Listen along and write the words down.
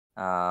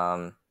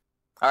All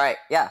right,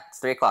 yeah, it's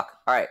 3 o'clock.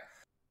 All right,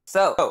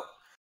 so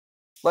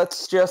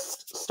let's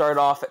just start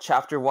off at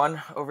chapter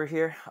 1 over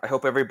here. I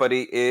hope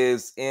everybody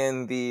is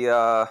in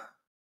the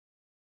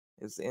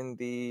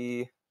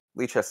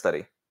Lichess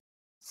study.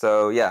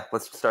 So yeah,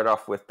 let's start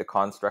off with the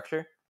Kan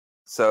structure.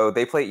 So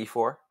they play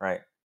e4,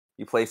 right?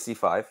 You play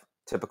c5,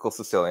 typical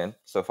Sicilian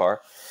so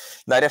far.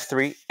 Knight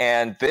f3,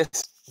 and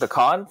the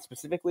Kan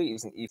specifically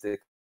is an e6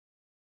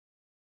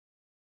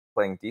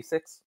 playing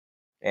d6,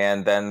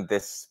 and then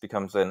this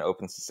becomes an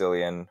open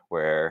Sicilian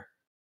where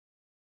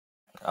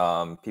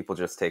people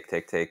just take,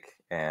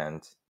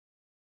 and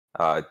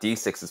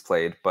d6 is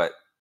played. But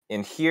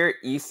in here,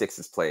 e6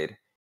 is played,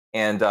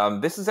 and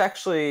this is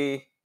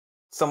actually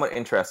somewhat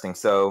interesting.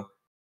 So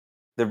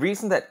the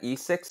reason that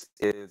e6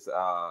 is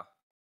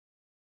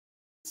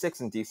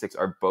e6 and d6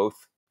 are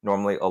both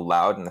normally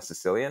allowed in the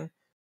Sicilian,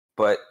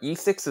 but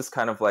e6 is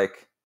kind of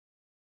like,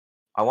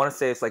 I want to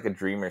say it's like a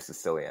dreamer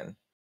Sicilian,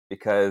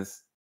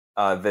 because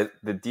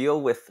the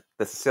deal with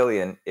the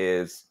Sicilian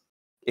is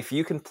if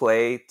you can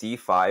play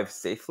d5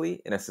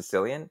 safely in a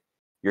Sicilian,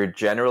 you're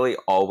generally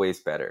always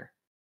better.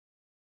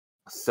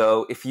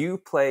 So if you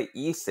play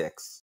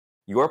e6,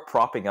 you're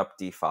propping up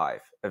d5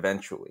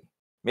 eventually.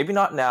 Maybe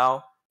not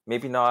now,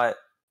 maybe not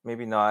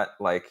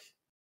like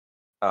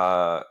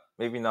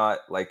maybe not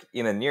like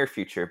in the near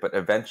future, but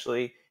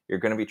eventually you're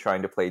going to be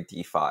trying to play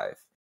d5.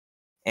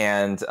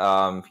 And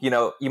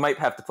you might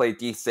have to play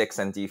d6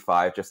 and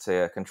d5 just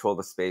to control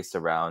the space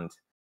around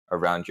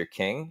your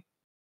king.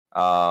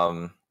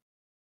 But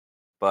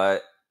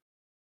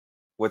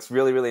what's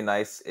really, really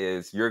nice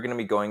is you're going to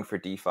be going for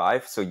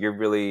d5, so you're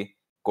really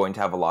going to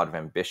have a lot of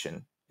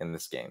ambition in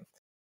this game.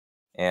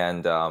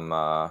 And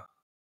d6,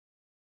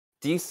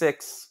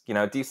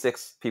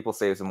 d6 people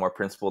say is a more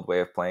principled way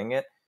of playing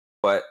it,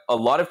 but a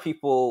lot of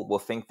people will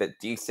think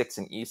that d6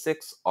 and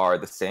e6 are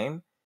the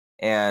same,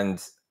 and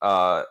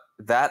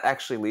that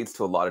actually leads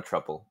to a lot of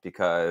trouble,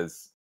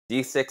 because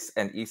d6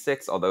 and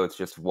e6, although it's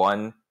just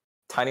one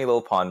tiny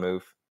little pawn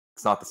move,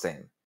 it's not the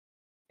same.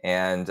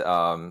 And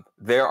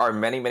there are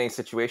many, many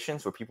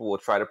situations where people will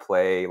try to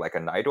play like a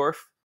Najdorf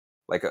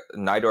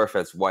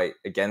as white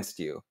against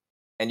you,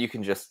 and you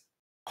can just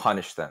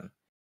punish them.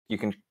 You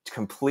can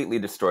completely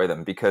destroy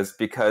them because of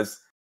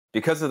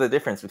the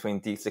difference between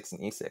d6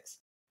 and e6.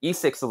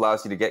 e6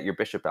 allows you to get your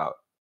bishop out,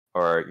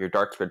 or your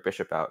dark squared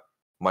bishop out,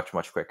 much,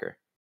 much quicker.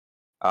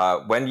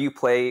 When you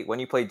play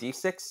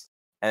d6,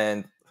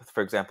 and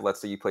for example, let's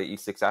say you play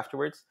e6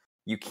 afterwards,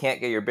 you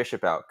can't get your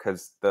bishop out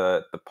because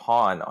the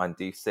pawn on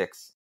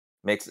d6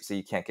 makes it so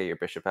you can't get your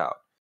bishop out.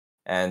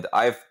 And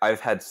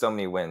I've had so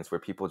many wins where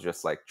people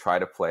just like try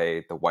to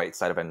play the white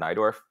side of a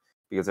Najdorf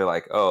because they're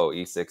like, oh,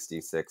 e6,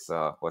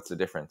 d6, what's the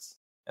difference?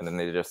 And then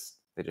they just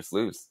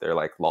lose. They're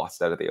like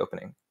lost out of the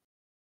opening.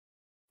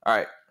 All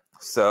right,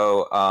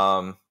 so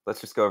let's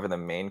just go over the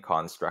main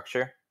Kan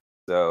structure.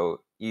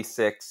 So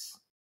e6,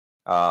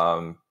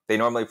 they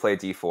normally play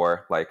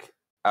d4. Like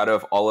out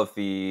of all of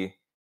the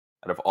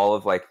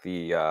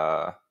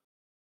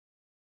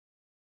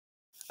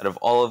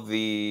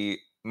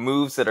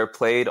moves that are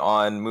played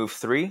on move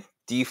 3,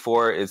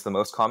 d4 is the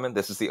most common.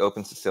 This is the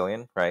open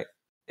Sicilian, right?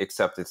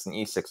 Except it's an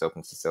e6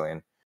 open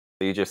Sicilian.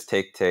 So you just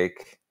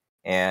take,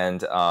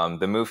 and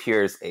the move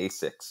here is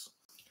a6.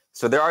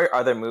 So there are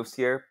other moves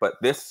here, but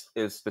this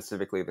is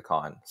specifically the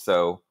Kan.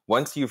 So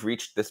once you've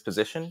reached this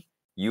position,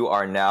 you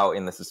are now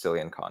in the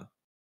Sicilian Kan.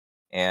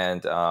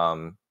 And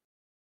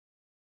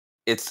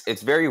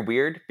it's very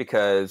weird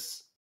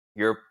because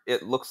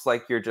it looks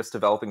like you're just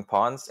developing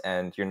pawns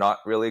and you're not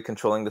really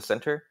controlling the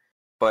center.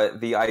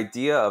 But the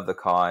idea of the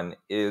Kan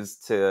is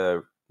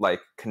to like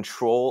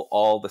control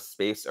all the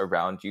space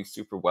around you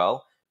super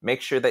well,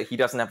 make sure that he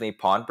doesn't have any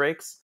pawn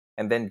breaks,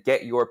 and then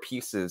get your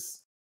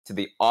pieces to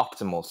the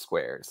optimal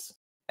squares,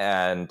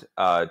 and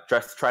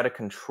just try to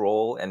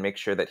control and make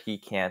sure that he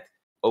can't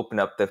open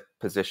up the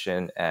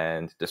position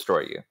and destroy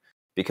you.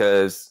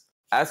 Because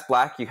as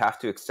black, you have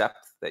to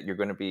accept that you're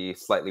going to be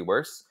slightly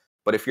worse.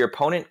 But if your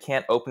opponent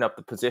can't open up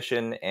the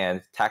position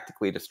and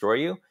tactically destroy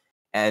you,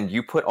 and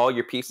you put all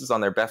your pieces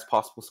on their best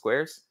possible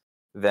squares,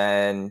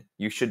 then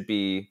you should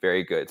be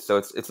very good. So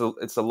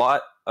it's a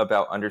lot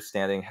about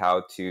understanding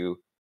how to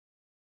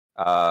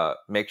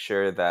make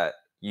sure that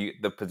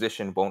the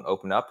position won't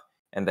open up.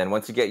 And then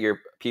once you get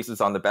your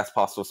pieces on the best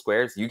possible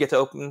squares, you get to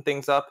open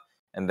things up,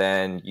 and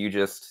then you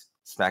just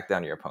smack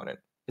down your opponent.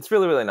 It's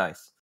really, really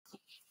nice.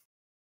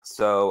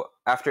 So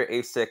after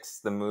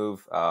a6, the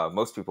move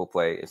most people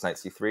play is knight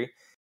c3.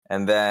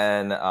 And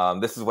then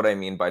this is what I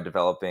mean by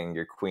developing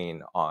your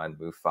queen on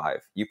move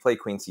 5. You play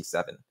queen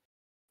c7.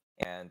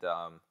 And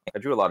I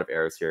drew a lot of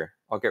arrows here.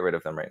 I'll get rid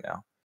of them right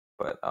now.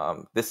 But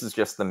this is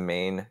just the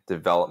main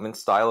development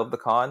style of the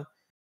Kan.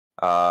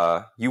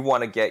 You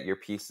want to get your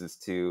pieces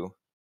to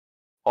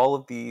all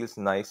of these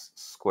nice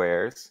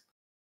squares.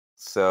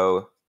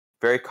 So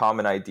very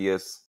common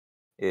ideas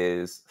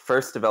is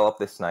first develop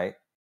this knight,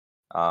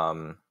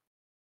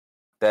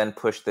 then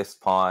push this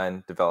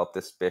pawn, develop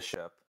this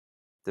bishop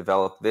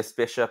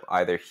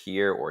either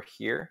here or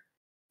here,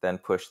 then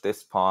push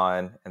this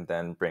pawn, and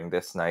then bring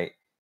this knight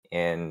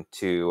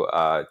into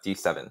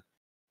d7.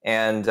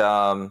 And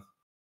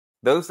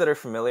those that are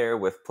familiar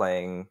with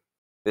playing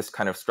this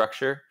kind of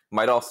structure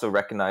might also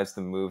recognize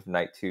the move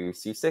knight to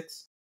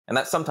c6, and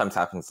that sometimes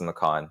happens in the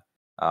Kan.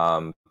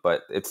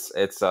 But it's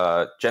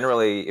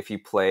generally, if you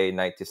play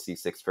knight to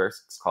c6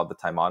 first, it's called the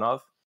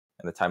Taimanov,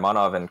 and the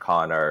Taimanov and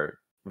Kan are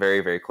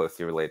very, very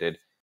closely related.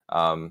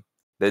 The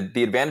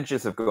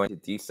advantages of going to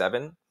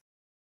d7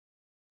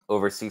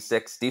 over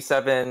c6,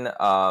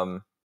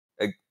 d7,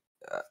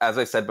 as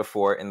I said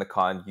before, in the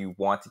Kan, you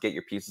want to get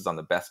your pieces on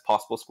the best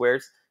possible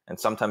squares, and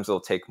sometimes it'll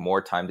take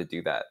more time to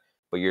do that.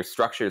 But your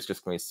structure is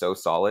just going to be so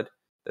solid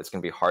that it's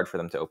going to be hard for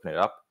them to open it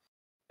up.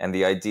 And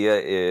the idea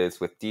is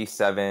with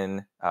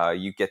d7,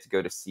 you get to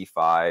go to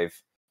c5.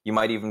 You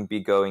might even be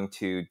going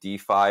to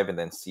d5 and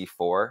then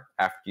c4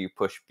 after you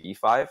push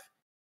b5.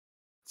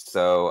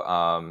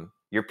 So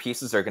your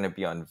pieces are going to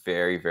be on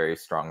very, very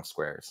strong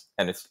squares,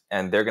 and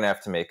they're going to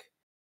have to make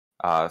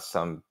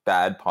some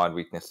bad pawn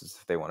weaknesses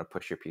if they want to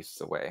push your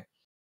pieces away.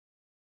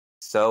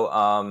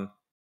 So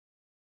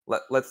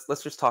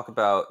let's just talk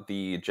about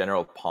the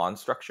general pawn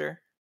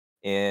structure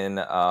in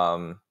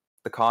the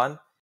Kan.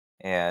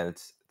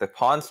 And the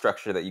pawn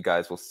structure that you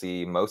guys will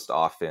see most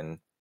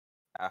often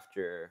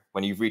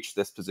when you've reached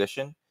this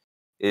position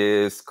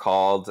is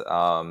called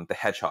the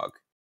hedgehog.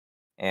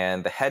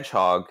 And the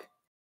hedgehog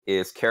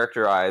is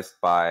characterized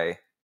by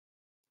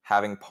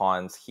having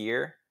pawns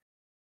here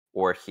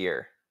or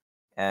here.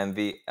 And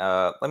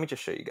let me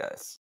just show you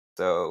guys.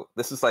 So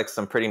this is like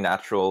some pretty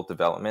natural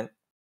development.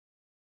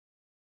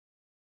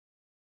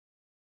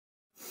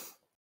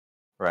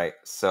 Right,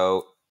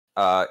 so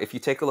if you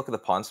take a look at the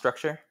pawn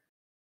structure,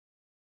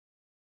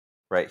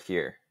 right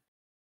here,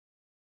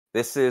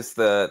 this is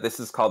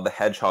called the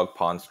hedgehog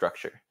pawn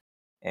structure.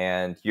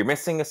 And you're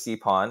missing a C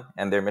pawn,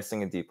 and they're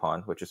missing a D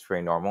pawn, which is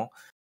very normal.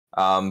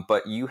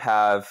 But you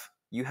have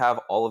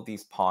all of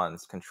these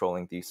pawns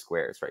controlling these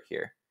squares right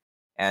here.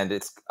 And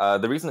it's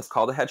the reason it's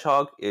called a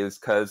hedgehog is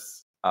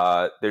because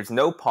there's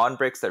no pawn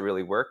breaks that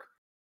really work,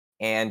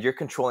 and you're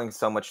controlling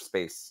so much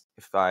space.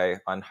 If I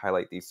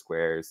unhighlight these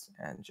squares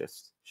and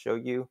just show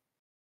you,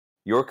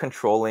 you're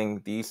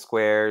controlling these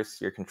squares,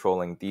 you're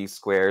controlling these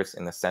squares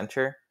in the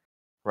center,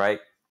 right?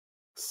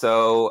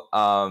 So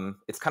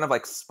it's kind of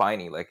like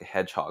spiny, like a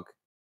hedgehog.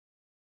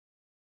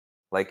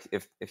 Like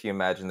if you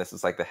imagine this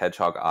is like the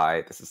hedgehog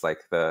eye, this is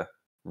like the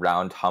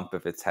round hump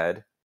of its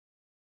head,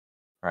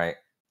 right?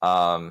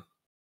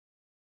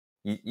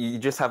 You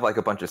just have like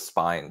a bunch of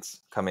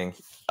spines coming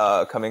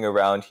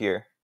around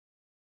here,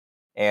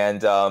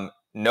 and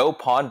no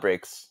pawn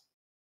breaks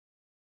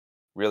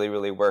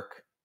really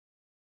work.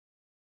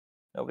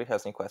 Nobody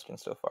has any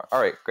questions so far. All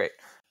right, great.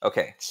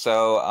 Okay,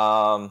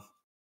 so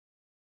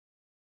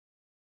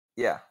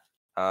yeah,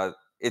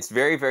 it's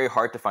very, very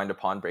hard to find a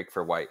pawn break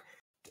for white.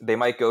 They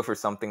might go for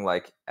something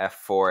like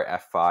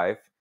f4, f5,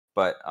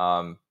 but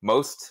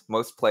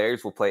most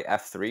players will play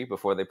f3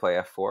 before they play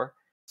f4,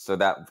 so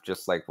that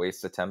just like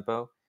wastes the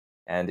tempo.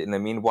 And in the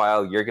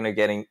meanwhile, you're gonna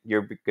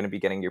be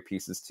getting your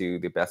pieces to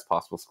the best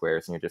possible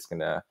squares, and you're just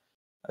gonna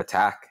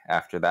attack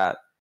after that.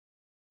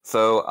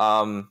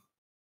 So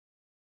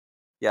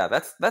yeah,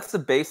 that's the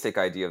basic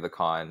idea of the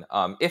Kan.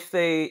 If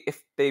they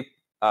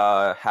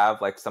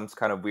have like some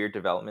kind of weird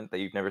development that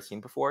you've never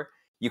seen before,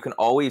 you can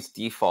always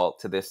default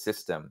to this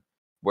system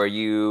where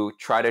you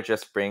try to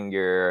just bring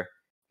your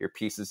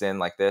pieces in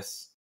like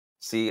this.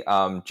 See,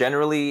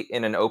 generally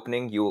in an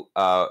opening,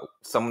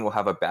 someone will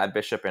have a bad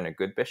bishop and a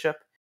good bishop.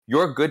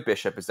 Your good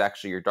bishop is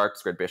actually your dark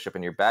squared bishop,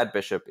 and your bad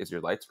bishop is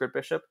your light squared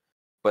bishop.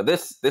 But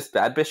this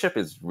bad bishop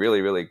is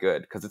really, really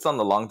good because it's on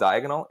the long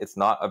diagonal. It's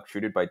not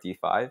obtruded by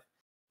d5.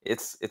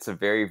 It's a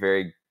very,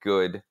 very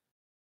good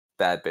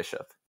bad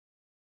bishop.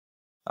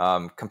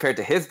 Compared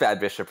to his bad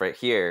bishop right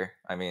here,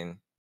 I mean,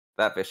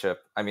 that bishop,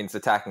 I mean, it's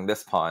attacking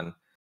this pawn,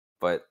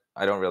 but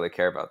I don't really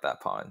care about that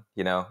pawn,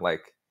 you know,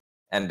 like,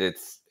 and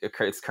it's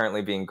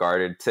currently being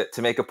guarded.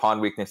 To make a pawn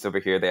weakness over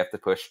here, they have to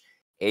push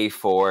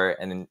a4,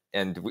 and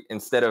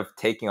instead of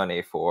taking on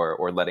a4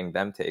 or letting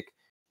them take,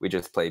 we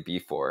just play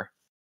b4.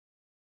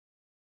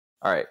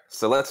 All right,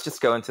 so let's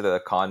just go into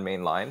the Kan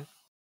main line.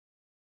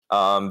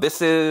 Although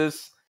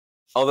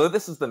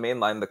this is the main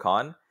line of the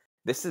Kan,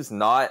 this is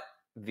not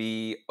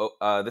the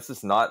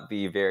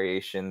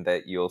variation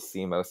that you'll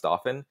see most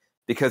often,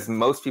 because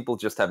most people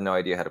just have no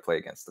idea how to play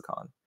against the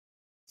Kan.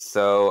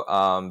 So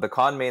the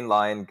Kan main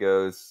line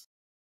goes,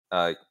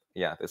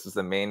 yeah, this is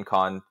the main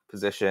Kan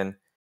position.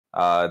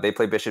 They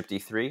play bishop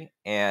d3,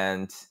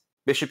 and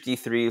bishop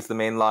d3 is the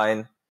main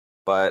line,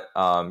 but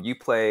you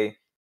play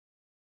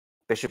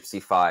bishop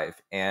c5,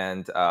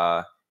 and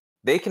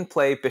they can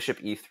play bishop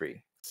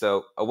e3.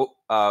 So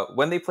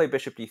when they play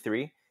bishop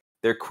d3,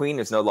 their queen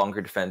is no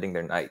longer defending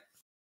their knight.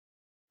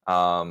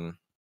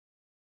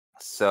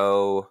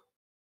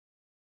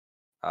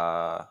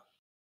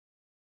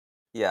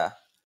 Yeah,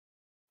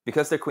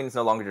 because their queen is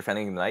no longer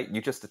defending the knight,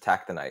 you just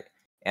attack the knight,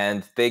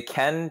 and they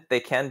can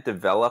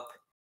develop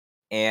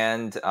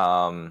and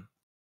defend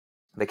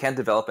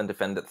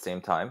at the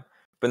same time.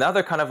 But now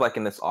they're kind of like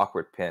in this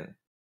awkward pin,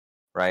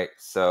 right?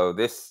 So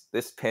this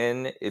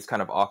pin is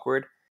kind of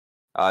awkward.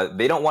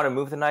 They don't want to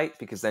move the knight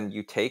because then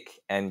you take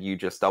and you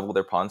just double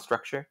their pawn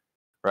structure,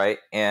 right?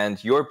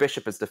 And your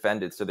bishop is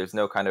defended, so there's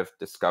no kind of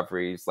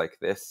discoveries like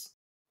this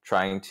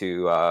trying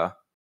to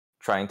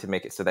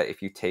make it so that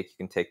if you take, you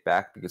can take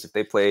back. Because if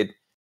they played,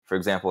 for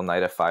example,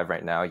 knight f5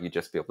 right now, you'd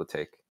just be able to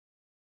take,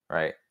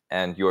 right?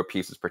 And your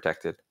piece is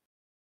protected.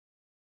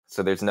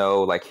 So there's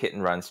no like hit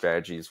and run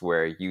strategies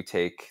where you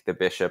take the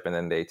bishop and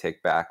then they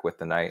take back with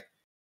the knight.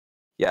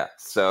 Yeah,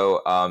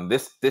 so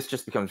this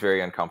just becomes very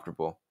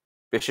uncomfortable.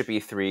 Bishop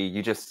e3,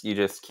 you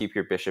just keep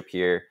your bishop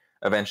here.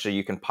 Eventually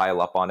you can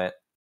pile up on it.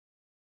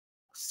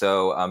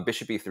 So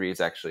bishop e3 is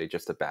actually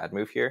just a bad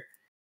move here.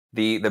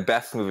 The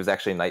best move is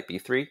actually knight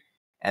b3.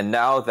 And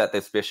now that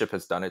this bishop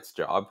has done its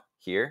job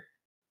here,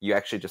 you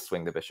actually just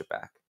swing the bishop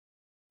back.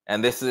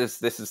 And this is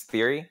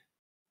theory.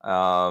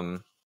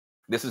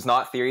 This is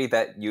not theory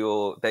that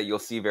you'll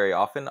see very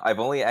often. I've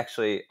only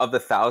actually, of the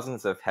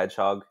thousands of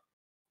Hedgehog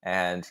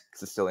and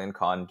Sicilian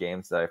Kan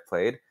games that I've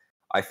played,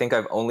 I think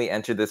I've only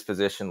entered this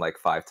position like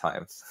 5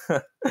 times.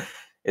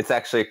 It's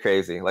actually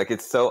crazy. Like,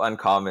 it's so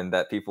uncommon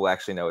that people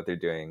actually know what they're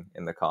doing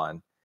in the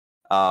Kan.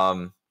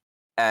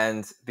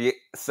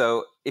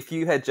 So if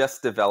you had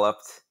just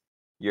developed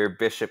your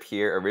bishop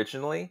here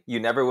originally, you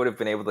never would have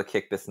been able to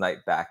kick this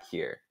knight back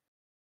here.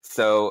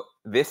 So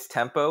this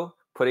tempo,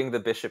 putting the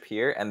bishop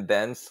here and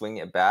then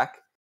swinging it back,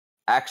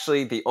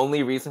 actually the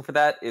only reason for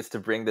that is to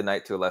bring the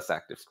knight to a less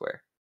active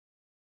square.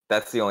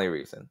 That's the only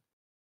reason.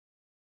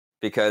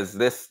 Because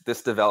this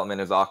development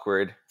is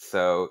awkward,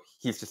 so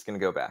he's just going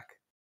to go back.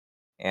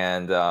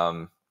 And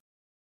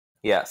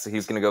yeah, so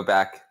he's going to go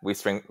back. We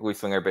swing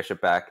our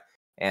bishop back.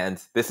 And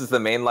this is the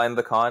main line of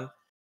the Kan.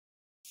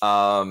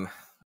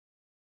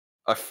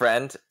 A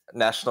friend,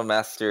 National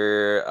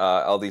Master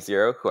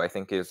LD0, who I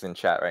think is in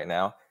chat right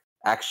now,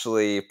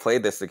 actually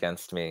played this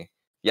against me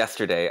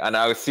yesterday, and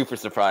I was super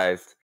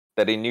surprised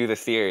that he knew the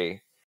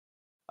theory.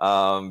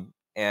 So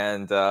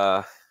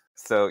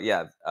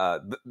yeah,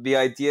 the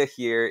idea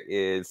here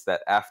is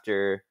that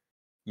after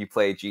you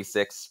play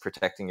g6,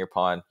 protecting your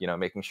pawn,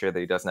 making sure that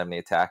he doesn't have any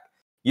attack,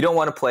 you don't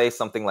want to play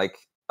something like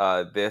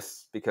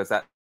this, because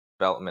that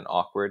development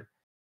awkward.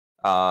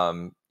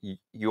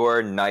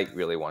 Your knight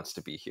really wants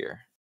to be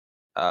here.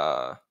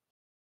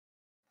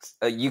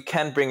 You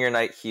can bring your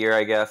knight here,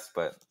 I guess,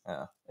 but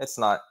it's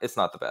not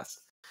the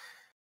best.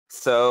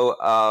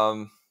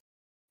 So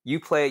you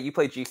play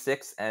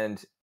g6,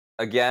 and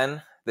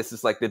again, this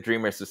is like the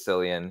dreamer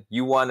Sicilian.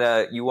 You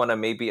wanna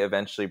maybe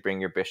eventually bring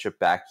your bishop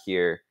back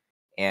here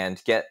and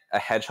get a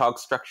hedgehog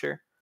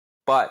structure,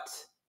 but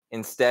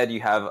instead you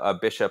have a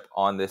bishop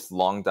on this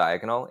long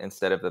diagonal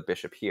instead of the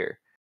bishop here,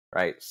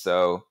 right?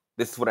 So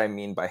this is what I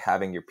mean by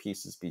having your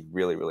pieces be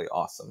really, really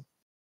awesome.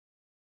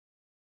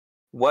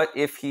 What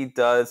if he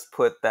does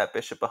put that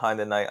bishop behind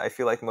the knight? I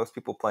feel like most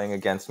people playing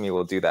against me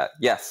will do that.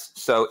 Yes,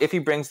 so if he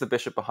brings the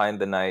bishop behind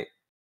the knight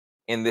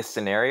in this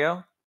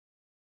scenario,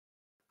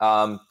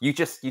 you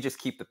just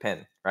keep the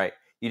pin, right?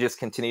 You just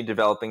continue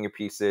developing your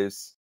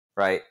pieces,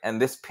 right?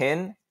 And this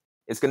pin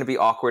is going to be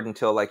awkward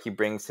until like he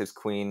brings his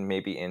queen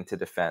maybe in to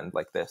defend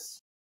like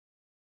this.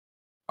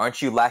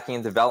 Aren't you lacking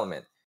in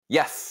development?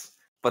 Yes,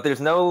 but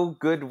there's no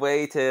good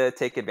way to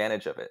take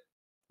advantage of it.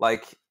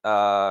 Like,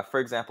 for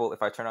example,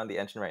 if I turn on the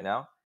engine right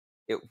now,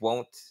 it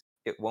won't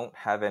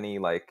have any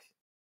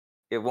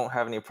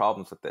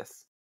problems with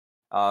this.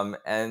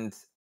 I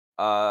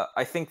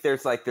think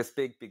there's like this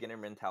big beginner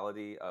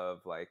mentality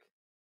of like,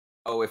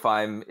 oh, if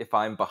I'm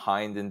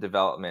behind in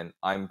development,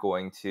 I'm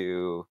going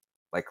to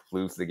like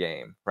lose the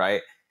game,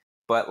 right?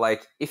 But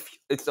like, if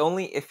it's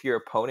only if your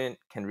opponent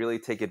can really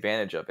take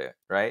advantage of it,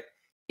 right?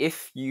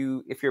 If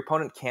your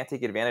opponent can't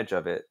take advantage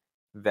of it,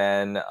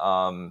 then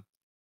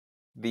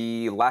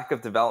the lack of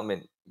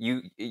development,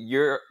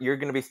 you're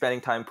going to be spending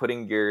time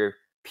putting your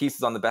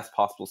pieces on the best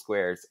possible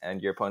squares,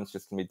 and your opponent's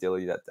just going to be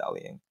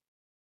dallying.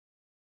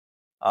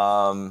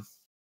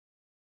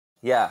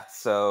 Yeah,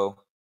 so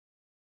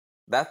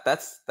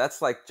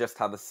that's like just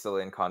how the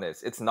Sicilian Kan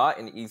is. It's not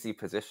an easy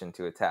position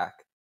to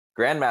attack.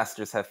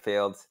 Grandmasters have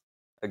failed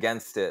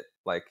against it,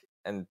 like,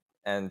 and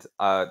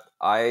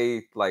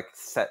I like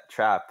set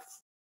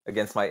traps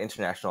against my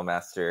international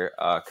master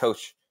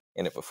coach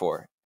in it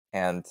before,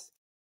 and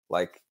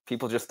like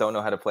people just don't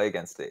know how to play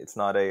against it. It's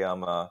not a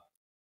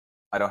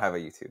I don't have a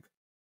YouTube.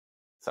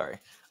 Sorry.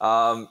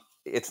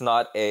 It's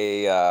not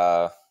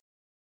a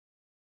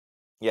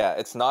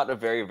it's not a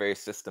very very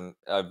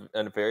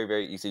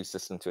easy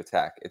system to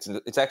attack.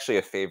 It's actually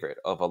a favorite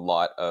of a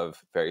lot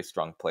of very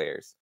strong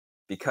players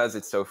because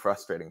it's so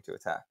frustrating to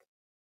attack.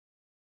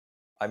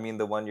 I mean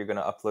the one you're going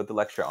to upload the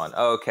lecture on.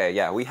 Oh, okay,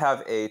 yeah, we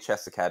have a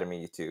Chess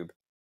Academy YouTube.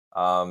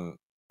 I'll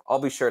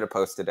be sure to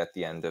post it at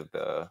the end of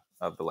the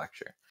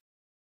lecture.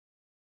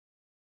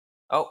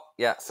 Oh,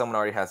 yeah, someone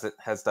already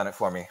has done it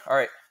for me. All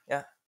right,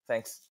 yeah,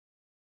 thanks.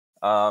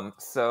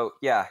 So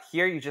yeah,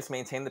 here you just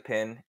maintain the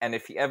pin, and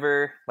if he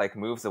ever like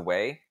moves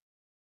away,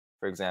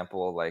 for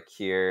example, like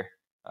here,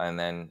 and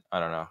then I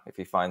don't know, if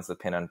he finds the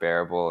pin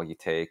unbearable, you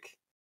take,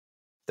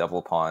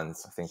 double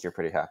pawns. I think you're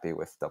pretty happy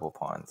with double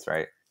pawns,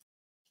 right?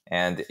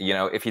 And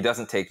if he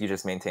doesn't take, you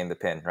just maintain the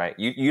pin, right?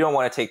 You don't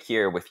want to take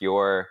here with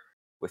your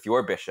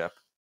bishop,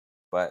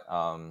 but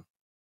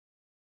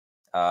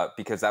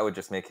because that would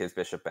just make his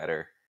bishop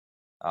better.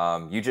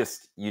 You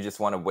just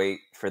want to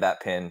wait for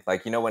that pin.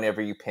 Like,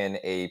 whenever you pin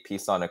a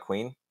piece on a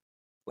queen,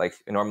 like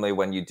normally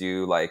when you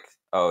do like,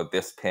 oh,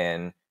 this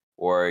pin,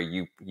 or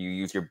you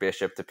use your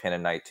bishop to pin a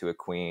knight to a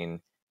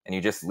queen, and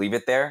you just leave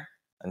it there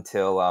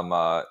until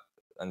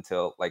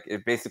like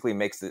it basically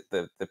makes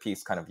the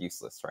piece kind of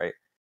useless, right?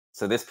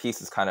 So this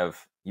piece is kind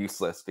of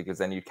useless because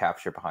then you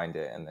capture behind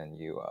it, and then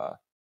you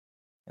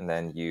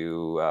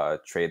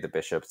trade the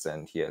bishops,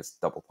 and he has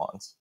double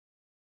pawns.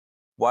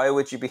 Why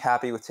would you be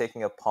happy with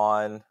taking a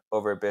pawn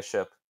over a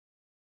bishop?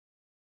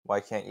 Why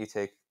can't you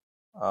take?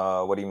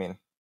 What do you mean?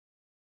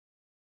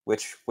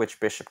 Which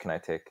bishop can I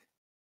take?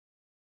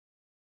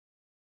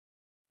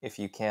 If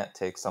you can't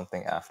take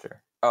something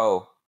after.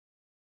 Oh,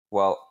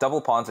 well,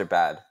 double pawns are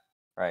bad,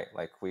 right?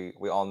 Like we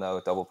all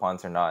know double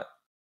pawns are not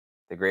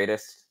the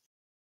greatest.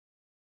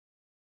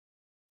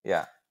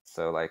 Yeah.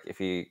 So like if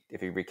he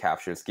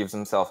recaptures, gives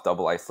himself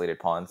double isolated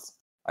pawns,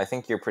 I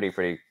think you're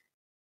pretty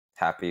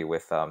happy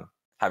with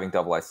having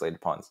double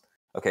isolated pawns.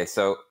 Okay,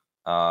 so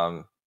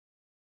I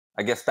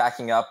guess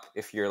backing up,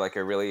 if you're like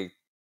a really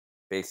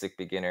basic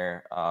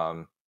beginner,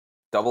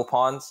 double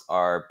pawns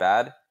are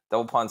bad.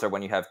 Double pawns are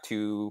when you have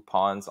two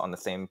pawns on the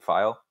same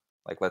file,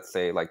 like let's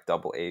say like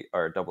double H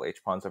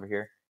pawns over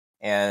here,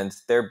 and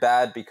they're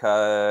bad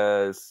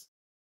because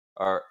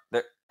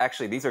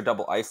actually these are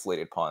double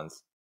isolated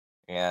pawns,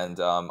 and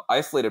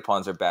isolated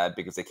pawns are bad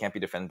because they can't be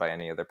defended by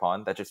any other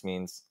pawn. That just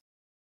means,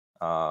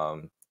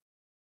 so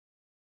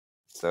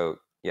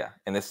yeah,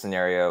 in this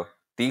scenario,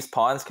 these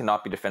pawns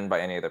cannot be defended by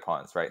any other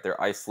pawns, right?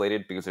 They're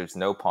isolated because there's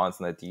no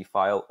pawns in the D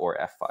file or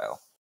F file,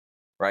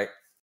 right?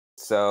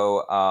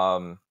 So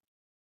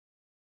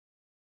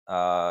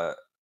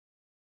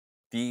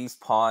these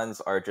pawns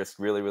are just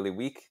really, really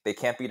weak. They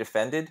can't be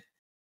defended,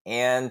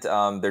 and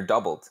they're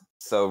doubled.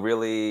 So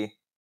really,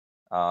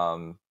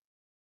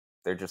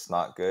 they're just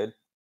not good.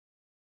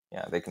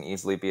 Yeah, they can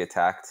easily be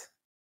attacked.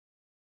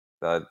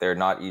 They're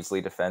not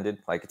easily defended.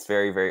 Like, it's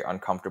very, very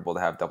uncomfortable to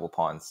have double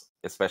pawns,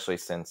 especially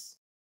since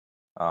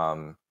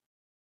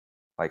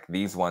like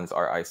these ones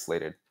are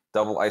isolated.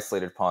 Double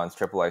isolated pawns,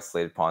 triple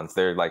isolated pawns,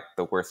 they're like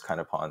the worst kind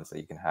of pawns that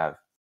you can have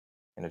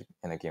in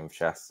a game of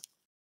chess.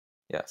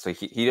 Yeah, so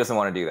he doesn't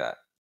want to do that.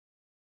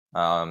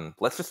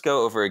 Let's just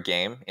go over a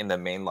game in the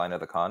main line of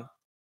the Kan.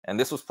 And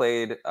this was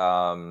played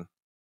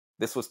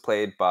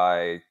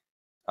by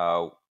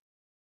an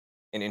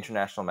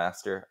international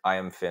master, I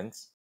Am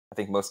Fins. I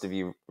think most of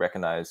you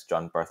recognize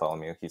John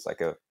Bartholomew. He's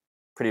like a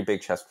pretty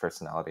big chess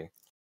personality.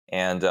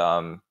 And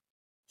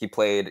he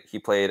played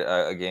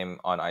a game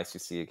on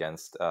ICC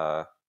against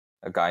a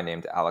guy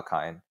named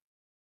Alakine,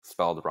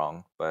 spelled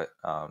wrong, but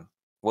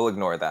we'll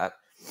ignore that.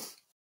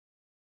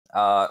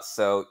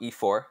 So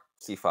e4,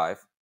 c5,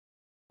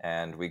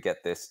 and we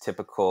get this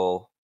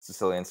typical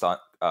Sicilian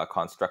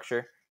Kan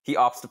structure. He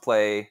opts to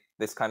play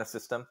this kind of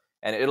system,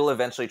 and it'll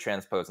eventually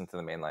transpose into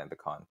the main line of the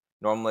Kan.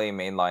 Normally,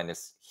 main line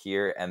is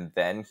here and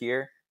then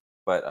here,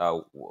 but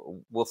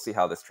we'll see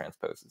how this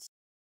transposes.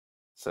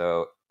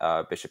 So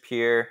bishop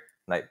here,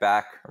 knight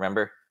back,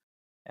 remember?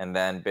 And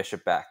then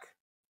bishop back,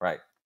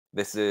 right?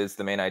 This is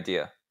the main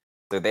idea.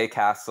 So they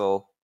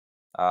castle.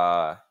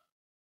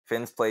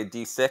 Fins played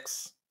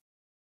d6.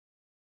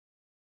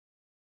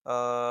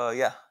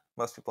 Yeah,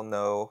 most people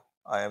know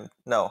I'm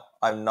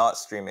not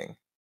streaming.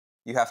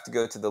 You have to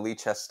go to the Lee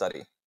Chess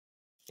study.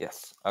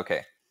 Yes,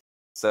 okay.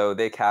 So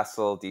they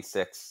castle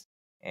d6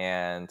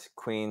 and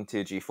queen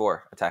to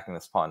g4, attacking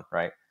this pawn,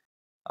 right?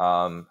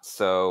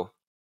 So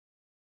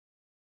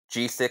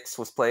g6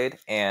 was played,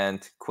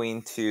 and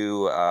queen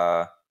to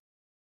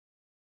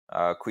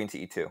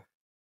e2.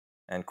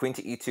 And queen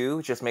to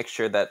e2 just makes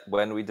sure that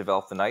when we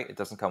develop the knight, it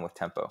doesn't come with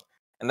tempo.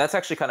 And that's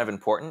actually kind of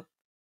important.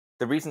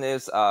 The reason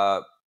is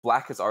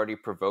black has already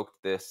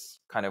provoked this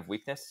kind of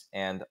weakness,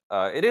 and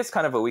it is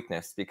kind of a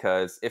weakness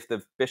because if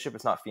the bishop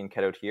is not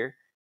fianchettoed here,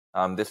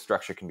 this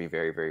structure can be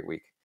very, very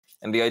weak.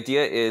 And the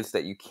idea is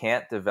that you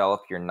can't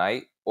develop your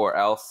knight, or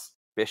else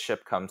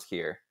bishop comes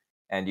here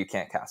and you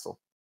can't castle.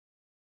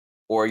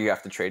 Or you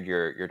have to trade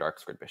your dark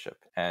squared bishop,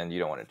 and you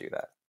don't want to do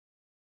that.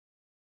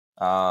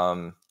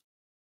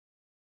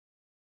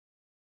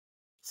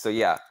 So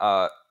yeah,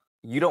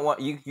 you don't want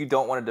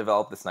to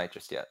develop this knight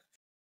just yet.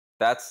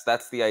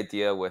 That's the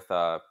idea with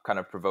kind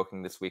of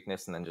provoking this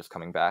weakness and then just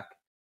coming back.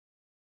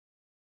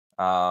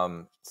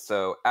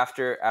 So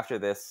after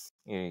this,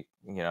 you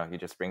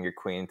just bring your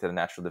queen to the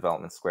natural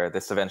development square.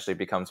 This eventually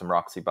becomes a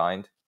Roxy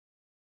bind,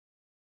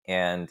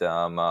 and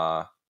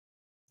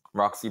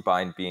Roxy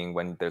bind being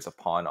when there's a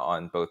pawn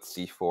on both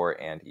c4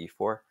 and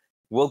e4.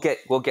 We'll get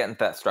into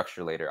that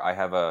structure later. I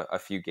have a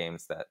few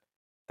games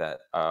that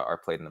are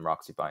played in the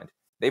Roxy bind.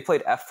 They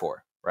played f4,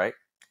 right?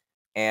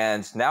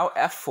 And now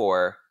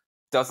f4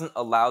 doesn't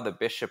allow the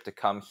bishop to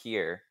come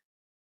here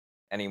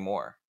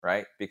anymore,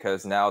 right?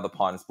 Because now the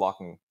pawn is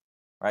blocking,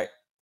 right?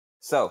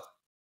 So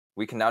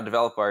we can now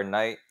develop our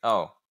knight.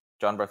 Oh,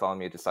 John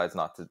Bartholomew decides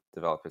not to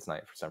develop his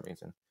knight for some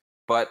reason.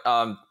 But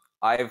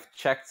I've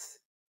checked.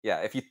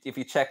 Yeah, if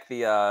you check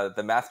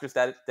the Masters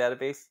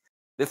database,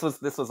 this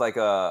was like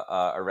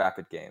a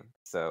rapid game.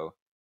 So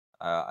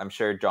I'm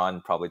sure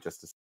John probably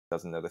just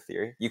doesn't know the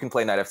theory. You can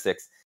play knight f6.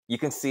 You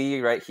can see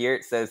right here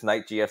it says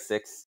knight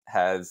gf6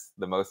 has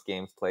the most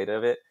games played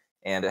of it,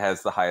 and it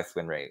has the highest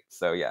win rate.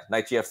 So yeah,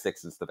 knight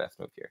gf6 is the best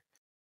move here.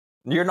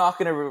 You're not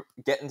going to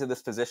get into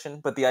this position,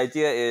 but the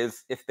idea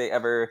is if they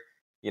ever,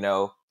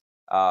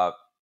 uh,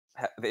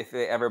 if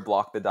they ever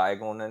block the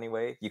diagonal in any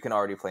way, you can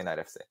already play knight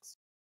f6.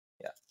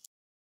 Yeah.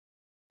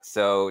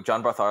 So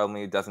John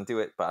Bartholomew doesn't do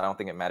it, but I don't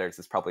think it matters.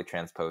 It's probably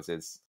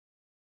transposes.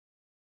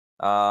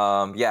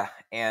 Yeah,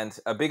 and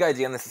a big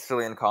idea in the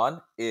Sicilian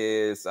Kan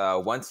is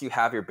once you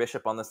have your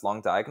bishop on this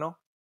long diagonal,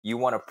 you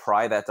want to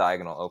pry that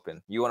diagonal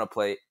open. You want to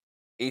play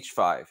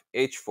h5,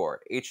 h4,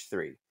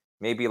 h3.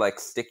 Maybe like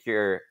stick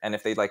your, and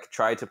if they like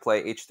try to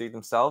play h3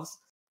 themselves,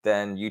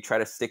 then you try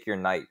to stick your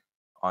knight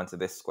onto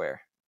this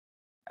square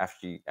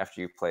after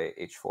you play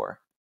h4.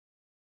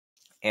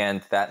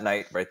 And that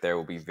knight right there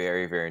will be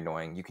very, very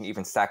annoying. You can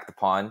even sack the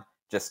pawn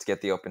just to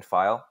get the open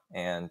file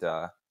and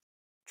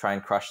try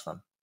and crush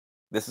them.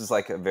 This is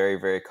like a very,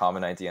 very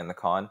common idea in the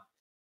Kan.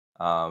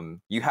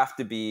 You have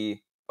to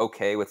be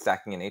okay with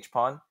sacking an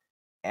h-pawn,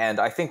 and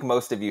I think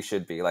most of you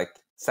should be. Like,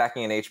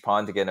 sacking an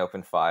h-pawn to get an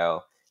open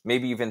file,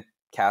 maybe even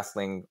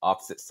castling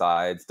opposite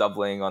sides,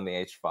 doubling on the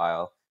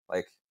h-file.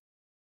 Like,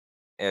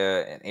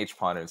 an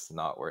h-pawn is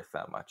not worth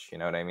that much, you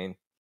know what I mean?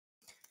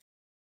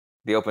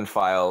 The open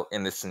file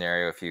in this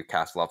scenario, if you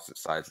castle opposite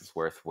sides, is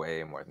worth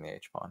way more than the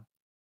h-pawn.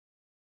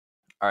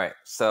 All right,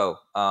 so,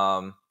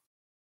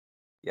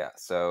 yeah,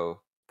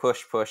 so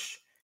push,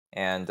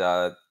 and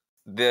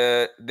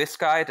this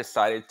guy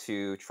decided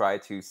to try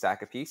to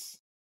sack a piece,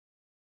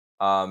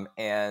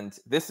 and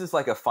this is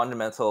like a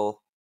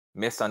fundamental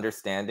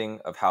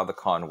misunderstanding of how the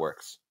Kan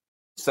works.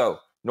 So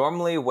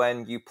normally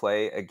when you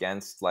play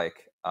against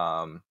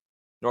an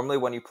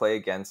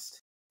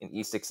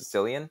e6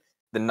 Sicilian,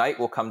 the knight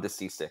will come to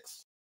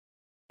c6,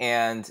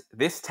 and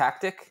this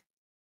tactic,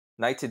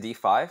 knight to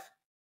d5,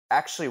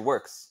 actually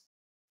works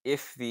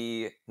if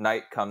the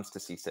knight comes to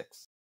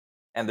c6.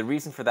 And the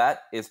reason for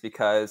that is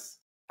because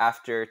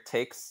after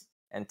takes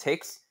and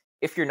takes,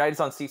 if your knight is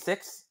on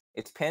c6,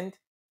 it's pinned,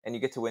 and you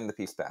get to win the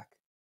piece back.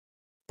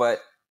 But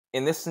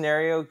in this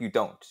scenario, you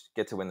don't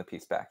get to win the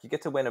piece back. You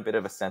get to win a bit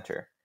of a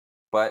center,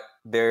 but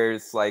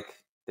there's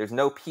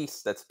no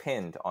piece that's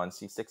pinned on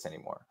c6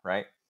 anymore,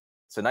 right?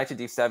 So knight to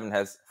d7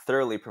 has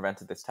thoroughly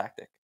prevented this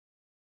tactic.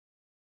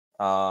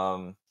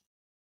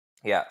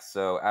 Yeah,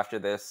 so after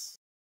this,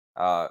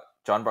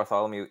 John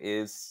Bartholomew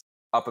is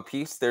up a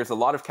piece. There's a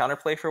lot of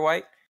counterplay for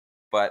white,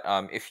 but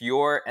if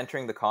you're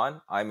entering the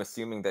Kan, I'm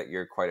assuming that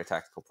you're quite a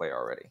tactical player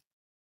already.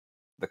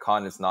 The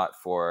Kan is not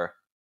for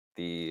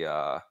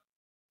the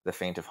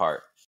faint of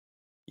heart.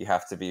 You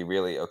have to be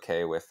really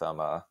okay with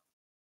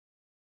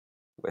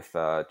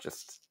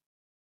just,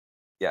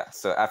 yeah.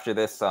 So after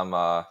this,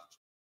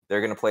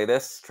 they're gonna play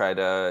this, try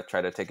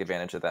to take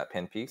advantage of that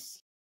pin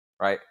piece,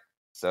 right?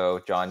 So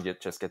John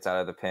just gets out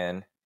of the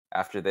pin.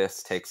 After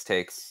this,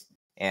 takes,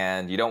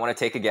 and you don't want to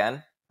take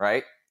again,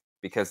 right?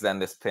 Because then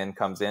this pin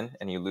comes in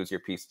and you lose your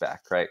piece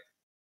back, right?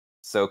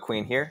 So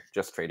queen here,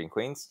 just trading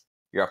queens.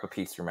 You're up a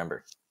piece,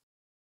 remember.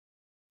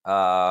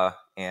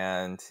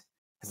 And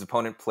his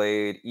opponent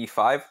played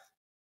e5,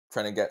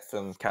 trying to get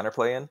some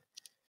counterplay in.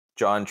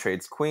 John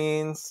trades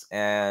queens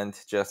and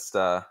just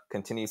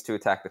continues to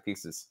attack the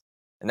pieces.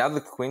 And now that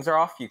the queens are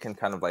off, you can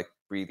kind of like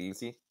breathe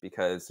easy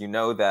because you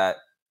know that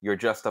you're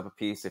just up a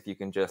piece. If you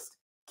can just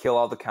kill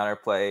all the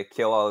counterplay,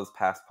 kill all his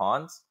passed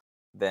pawns,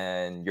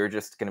 then you're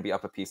just going to be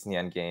up a piece in the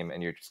end game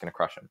and you're just going to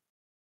crush him.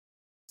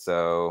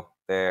 So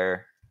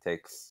there,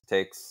 takes.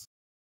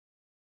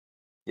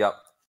 Yep,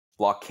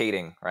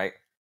 blockading, right?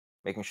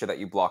 Making sure that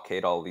you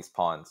blockade all of these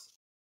pawns,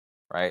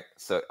 right?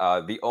 So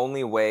the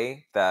only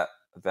way that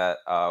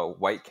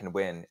white can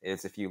win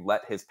is if you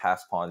let his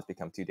passed pawns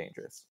become too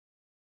dangerous.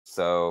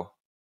 So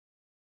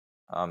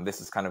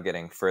this is kind of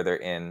getting further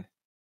in.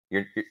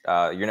 You're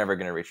never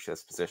going to reach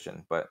this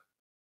position, but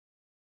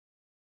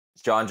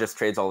John just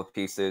trades all the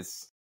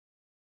pieces,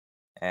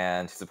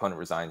 and his opponent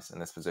resigns in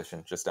this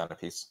position, just down a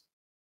piece.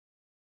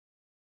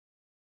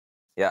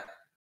 Yeah.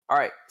 All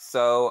right.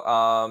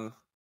 So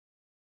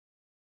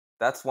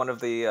that's one of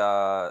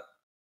the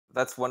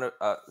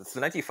so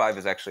 95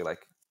 is actually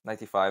like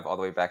 95 all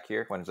the way back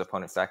here when his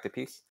opponent sacked a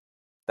piece.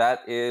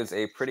 That is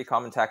a pretty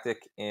common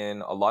tactic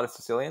in a lot of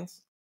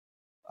Sicilians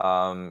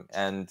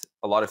and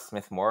a lot of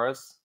Smith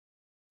Moras,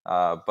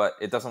 but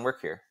it doesn't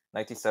work here.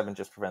 97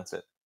 just prevents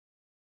it.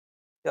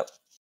 Yep.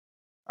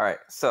 All right,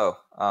 so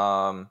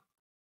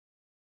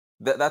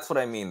that's what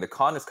I mean. The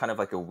Kan is kind of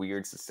like a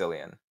weird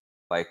Sicilian.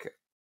 Like,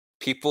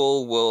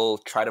 people will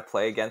try to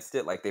play against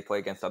it like they play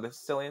against other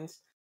Sicilians,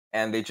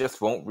 and they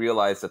just won't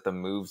realize that the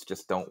moves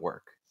just don't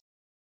work.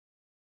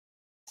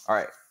 All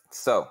right,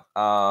 so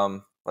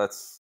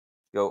let's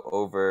go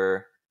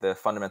over the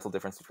fundamental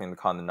difference between the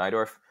Kan and the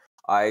Najdorf.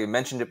 I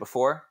mentioned it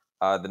before.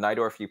 the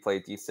Najdorf you play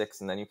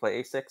d6 and then you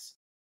play a6,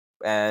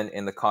 and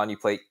in the Kan you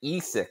play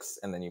e6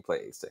 and then you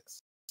play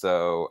a6.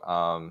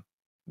 So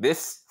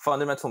this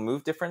fundamental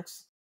move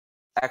difference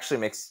actually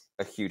makes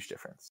a huge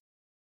difference.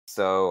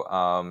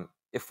 So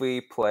if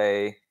we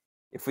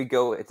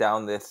go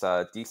down this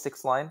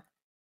d6 line,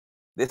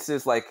 this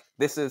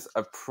is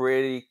a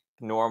pretty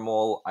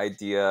normal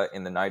idea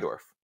in the Najdorf.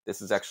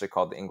 This is actually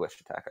called the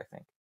English attack, I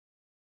think.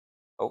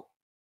 Oh,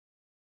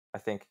 I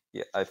think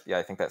I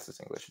think that's his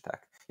English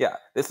attack. Yeah,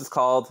 this is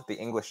called the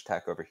English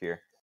attack over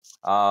here.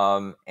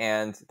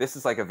 And this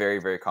is like a very,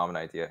 very common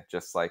idea,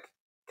 just like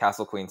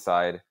castle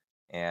queenside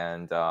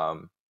and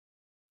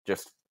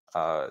just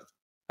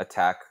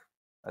attack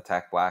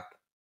black,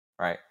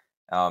 right?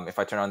 If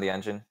I turn on the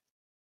engine,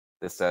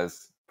 this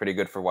says pretty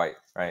good for white,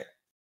 right?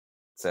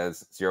 It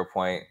says plus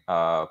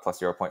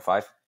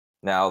 0.5.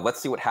 Now let's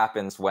see what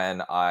happens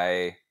when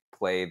I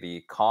play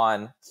the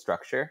Kan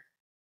structure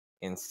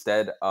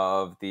instead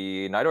of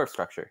the Najdorf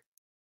structure.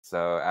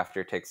 So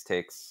after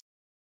takes,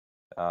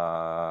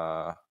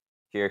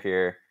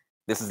 here.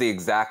 This is the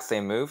exact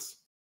same moves.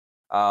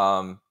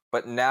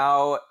 But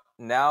now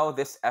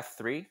this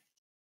f3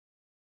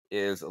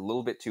 is a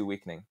little bit too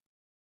weakening.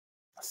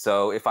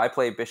 So if I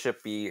play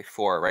bishop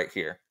b4 right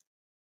here,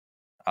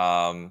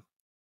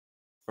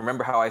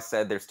 remember how I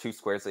said there's two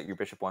squares that your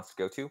bishop wants to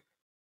go to?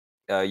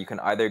 You can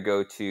either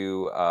go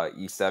to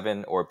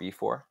e7 or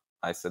b4.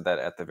 I said that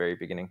at the very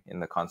beginning in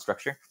the Kan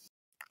structure.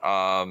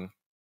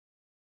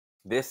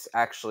 This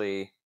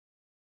actually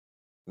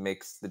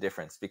makes the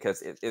difference,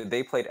 because if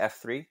they played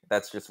f3,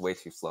 that's just way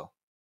too slow.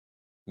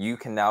 You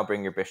can now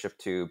bring your bishop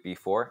to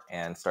b4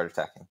 and start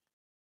attacking.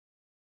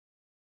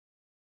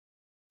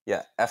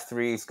 Yeah,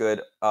 f3 is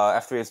good.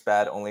 F3 is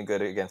bad, only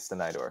good against the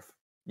Najdorf.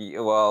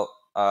 Well,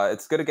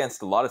 it's good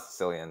against a lot of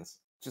Sicilians,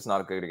 just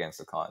not good against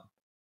the Kan.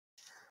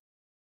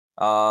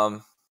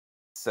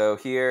 So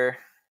here,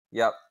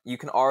 yep, you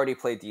can already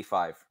play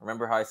d5.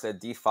 Remember how I said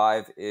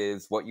d5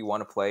 is what you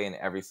want to play in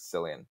every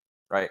Sicilian,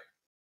 right?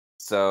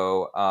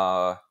 So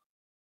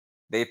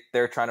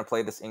they're trying to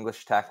play this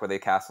English attack where they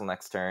castle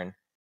next turn.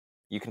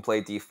 You can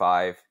play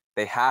d5.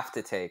 They have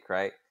to take,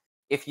 right?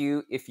 If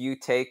you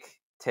take,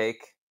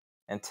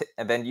 and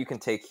then you can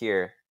take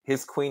here.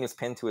 His queen is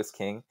pinned to his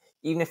king.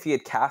 Even if he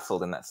had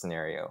castled in that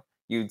scenario,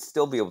 you'd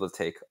still be able to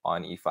take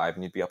on e5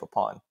 and you'd be up a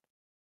pawn.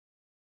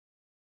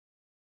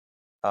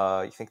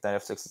 You think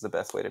knight f6 is the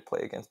best way to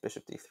play against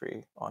bishop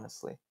d3,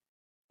 honestly.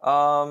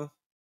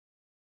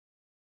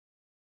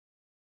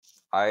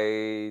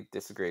 I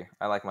disagree.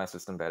 I like my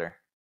system better.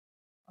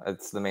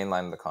 It's the main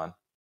line of the Kan.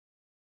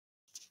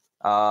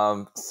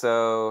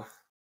 So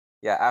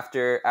yeah,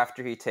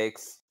 after he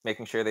takes,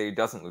 making sure that he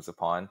doesn't lose a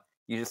pawn,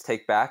 you just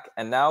take back,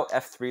 and now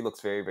f3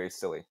 looks very, very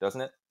silly,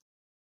 doesn't it?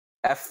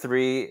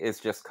 f3 is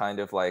just kind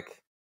of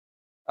like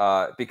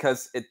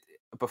because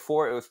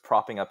before it was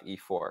propping up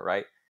e4,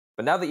 right?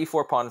 But now the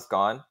e4 pawn is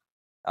gone.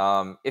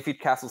 If he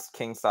castles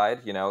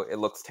kingside, it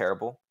looks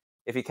terrible.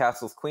 If he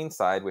castles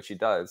queenside, which he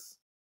does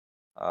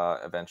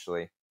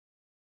eventually,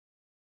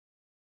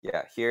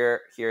 yeah,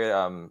 here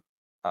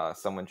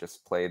someone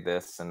just played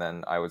this, and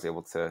then I was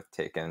able to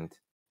take.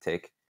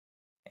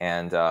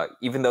 And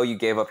even though you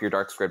gave up your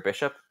dark squared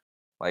bishop,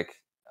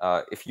 like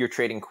if you're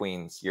trading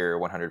queens, you're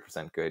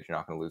 100% good. You're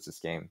not going to lose this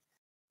game.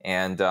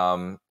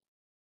 And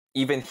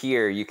even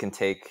here, you can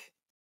take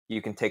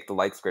the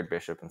light squared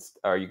bishop,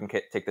 or you can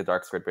take the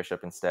dark squared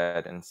bishop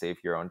instead and save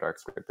your own dark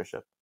squared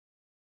bishop.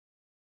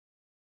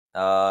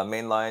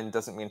 Mainline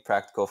doesn't mean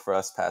practical for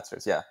us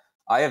patzers. Yeah,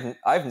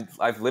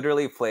 I've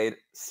literally played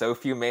so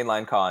few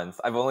mainline Kans.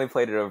 I've only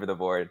played it over the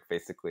board,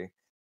 basically.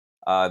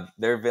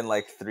 There have been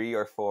like 3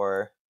 or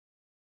 4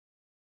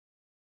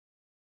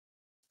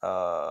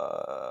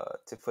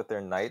 to put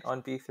their knight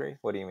on b3.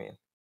 What do you mean?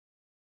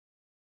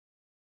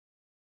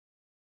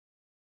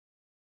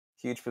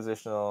 Huge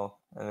positional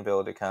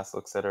inability to castle,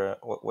 etc.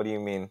 What do you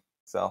mean,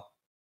 Sel?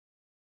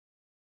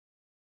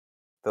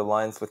 The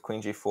lines with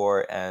queen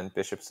g4 and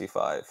bishop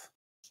c5.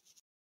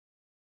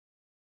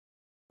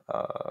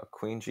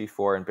 Queen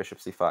g4 and bishop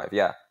c5.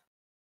 Yeah.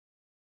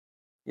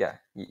 Yeah.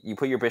 You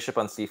put your bishop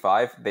on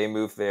c5. They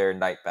move their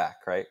knight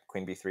back, right?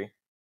 Queen b3.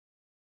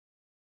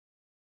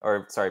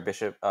 Or sorry,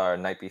 bishop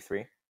knight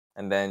b3.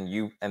 And then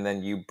you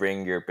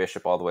bring your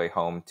bishop all the way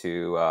home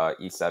to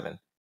e7.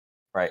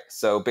 Right.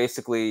 So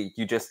basically,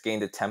 you just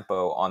gained a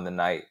tempo on the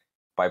knight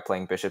by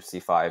playing bishop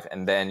c5,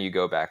 and then you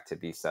go back to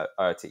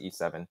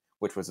e7,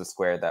 which was a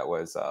square that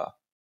was.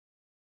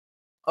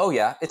 Oh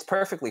yeah, it's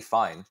perfectly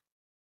fine.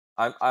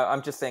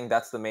 I'm just saying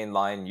that's the main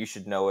line. You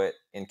should know it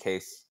in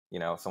case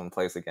someone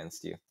plays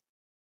against you,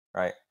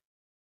 right?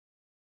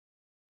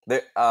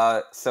 There.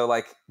 So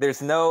like,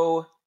 there's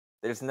no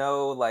there's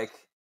no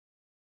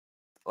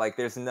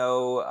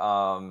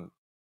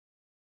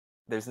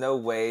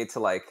way to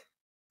like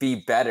be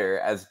better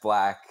as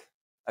black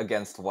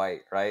against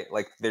white, right?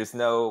 Like there's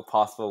no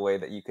possible way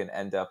that you can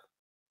end up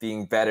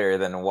being better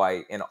than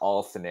white in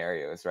all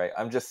scenarios, right?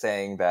 I'm just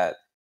saying that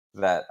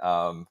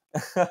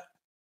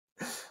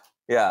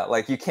yeah,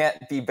 like you can't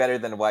be better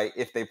than white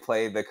if they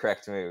play the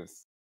correct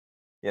moves.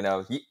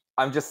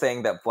 I'm just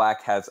saying that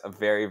black has a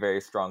very,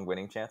 very strong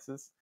winning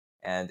chances,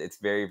 and it's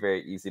very,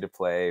 very easy to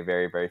play,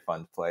 very, very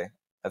fun to play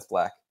as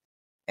black,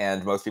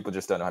 and most people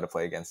just don't know how to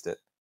play against it.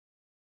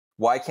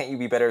 Why can't you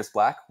be better as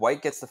black?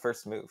 White gets the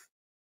first move.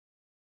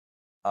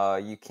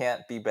 You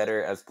can't be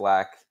better as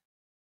black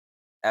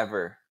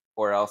ever,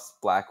 or else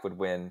black would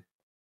win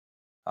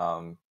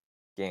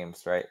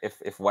games, right?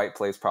 If white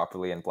plays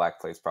properly and black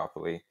plays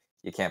properly,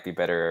 you can't be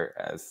better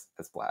as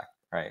black,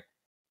 right?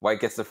 White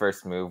gets the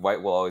first move.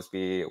 White will always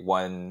be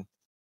one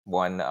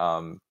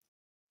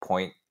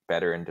point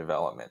better in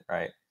development,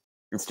 right?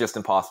 It's just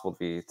impossible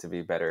to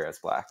be better as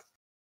black.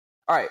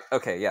 All right,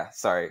 okay, yeah,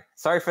 sorry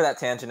for that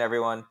tangent,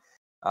 everyone.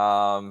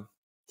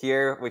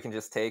 Here we can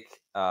just take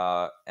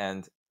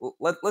and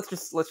let's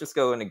just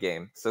go in a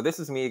game. So this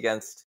is me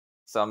against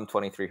some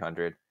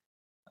 2300.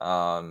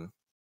 So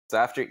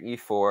after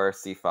e4,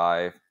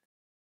 c5,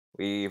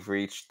 we've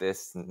reached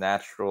this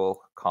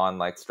natural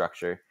Kan-like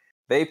structure.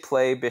 They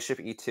play bishop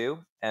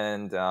e2,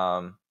 and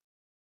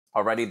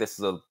already this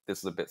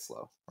is a bit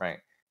slow, right?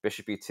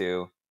 Bishop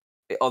e2.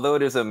 Although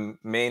it is a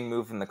main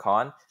move in the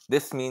Kan,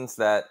 this means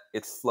that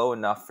it's slow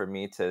enough for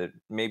me to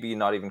maybe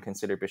not even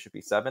consider bishop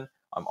e7.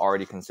 I'm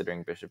already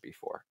considering bishop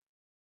e4.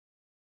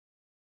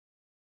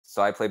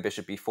 So I play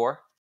bishop e4,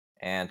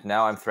 and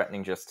now I'm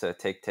threatening just to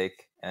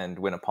take and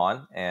win a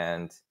pawn,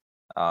 and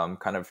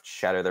kind of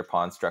shatter their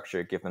pawn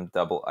structure, give them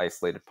double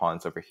isolated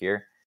pawns over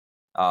here,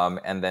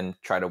 and then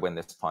try to win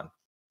this pawn,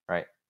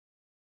 right?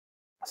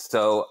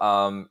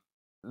 So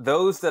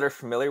those that are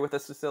familiar with the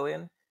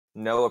Sicilian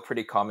know a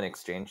pretty common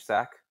exchange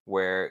sack,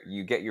 where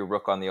you get your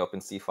rook on the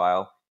open c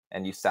file,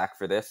 and you sack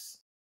for this,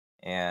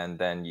 and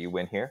then you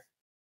win here.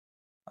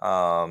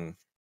 And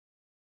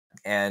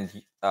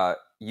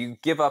you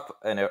give up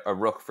a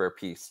rook for a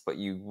piece, but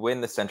you win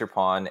the center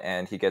pawn,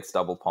 and he gets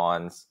double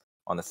pawns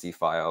on the c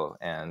file,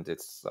 and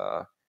it's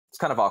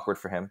kind of awkward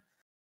for him.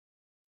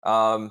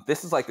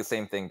 This is like the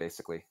same thing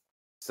basically.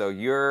 So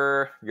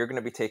you're going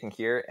to be taking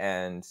here,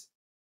 and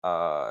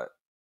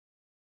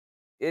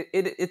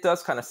it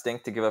does kind of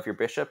stink to give up your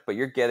bishop, but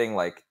you're getting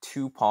like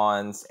 2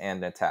 pawns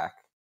and an attack,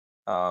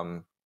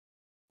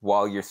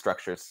 while your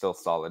structure is still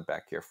solid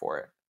back here for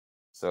it.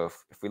 So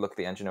if we look at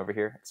the engine over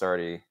here, it's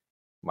already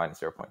minus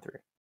 0.3.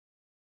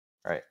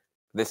 Right.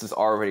 This is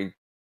already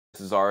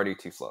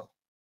too slow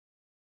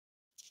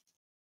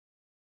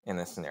in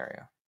this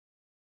scenario.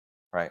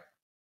 Right.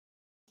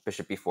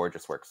 Bishop b4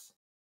 just works.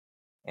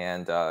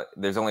 And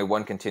there's only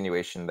one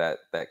continuation that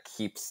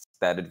keeps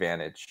that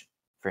advantage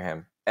for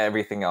him.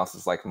 Everything else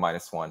is like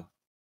 -1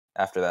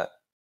 after that.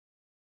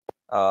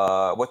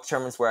 What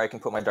determines where I can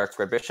put my dark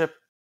square bishop?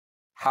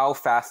 How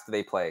fast do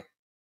they play?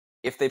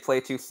 If they play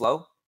too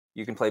slow,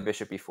 you can play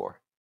bishop e4.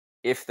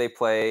 If they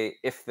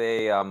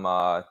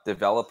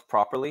develop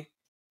properly,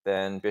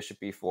 then bishop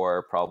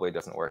e4 probably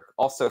doesn't work.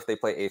 Also, if they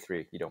play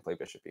a3, you don't play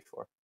bishop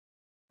e4.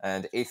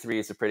 And a3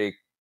 is a pretty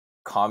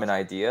common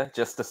idea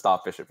just to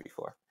stop bishop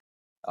e4.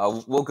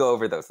 We'll go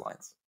over those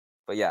lines.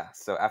 But yeah,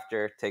 so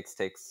after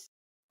takes,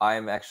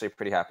 I'm actually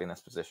pretty happy in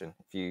this position.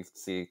 If you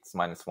see, it's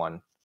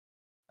 -1.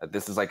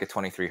 This is like a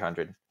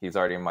 2300. He's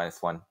already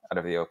 -1 out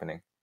of the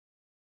opening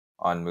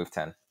on move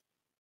 10.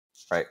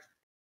 Right.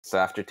 So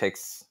after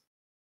takes,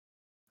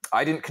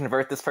 I didn't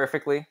convert this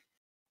perfectly.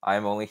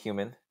 I'm only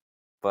human,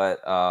 but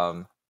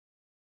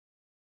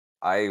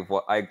I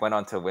went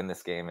on to win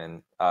this game,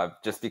 and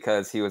just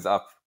because he was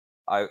up,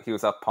 I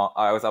was up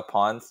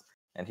pawns,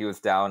 and he was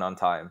down on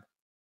time.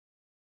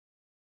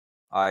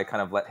 I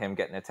kind of let him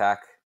get an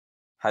attack.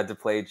 Had to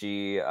play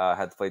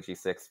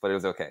g6, but it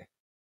was okay.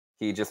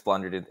 He just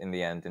blundered it in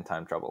the end in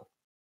time trouble.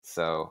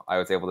 So I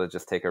was able to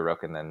just take a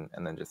rook and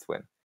then just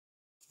win.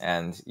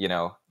 And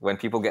when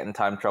people get in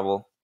time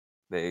trouble,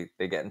 they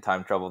get in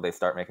time trouble. They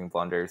start making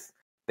blunders.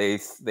 They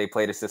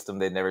played a system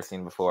they'd never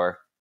seen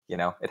before.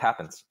 It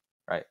happens,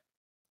 right?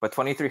 But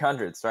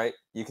 2300s, right?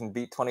 You can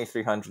beat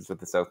 2300s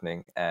with this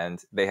opening,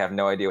 and they have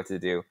no idea what to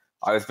do.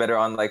 I was better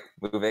on like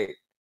move 8.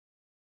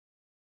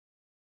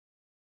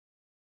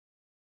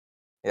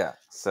 Yeah.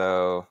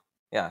 So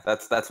yeah,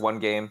 that's one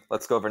game.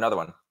 Let's go over another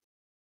one.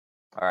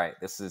 All right,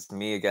 this is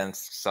me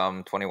against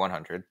some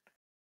 2100.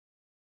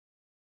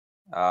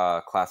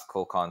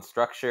 Classical Kan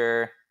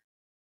structure.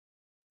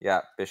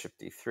 Yeah, bishop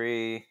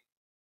d3.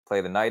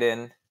 Play the knight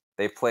in.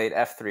 They played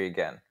f3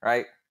 again,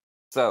 right?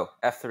 So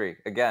f3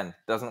 again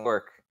doesn't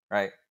work,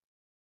 right?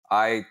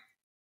 I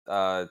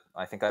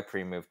think I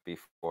pre-moved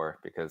b4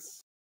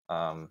 because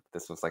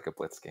this was like a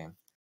blitz game.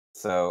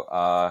 So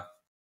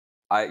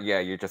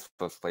you're just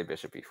supposed to play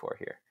bishop b4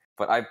 here,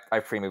 but I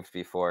pre-moved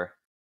b4,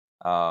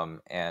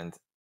 and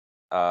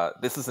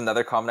this is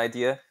another common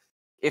idea.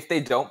 If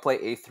they don't play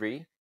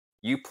a3,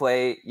 you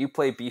play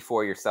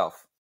b4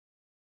 yourself,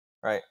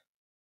 right?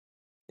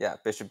 Yeah,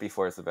 bishop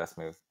b4 is the best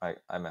move.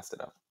 I messed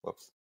it up.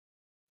 Whoops.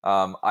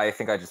 I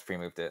think I just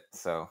pre-moved it.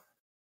 So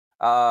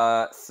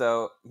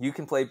you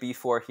can play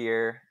b4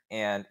 here,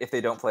 and if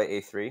they don't play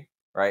a3,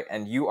 right,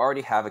 and you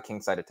already have a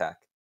kingside attack,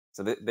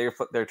 so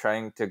they're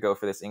trying to go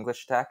for this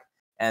English attack.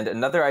 And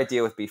another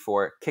idea with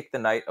b4: kick the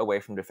knight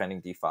away from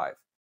defending d5.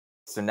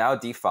 So now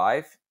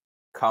d5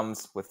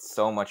 comes with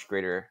so much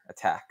greater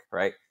attack,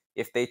 right?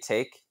 If they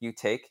take,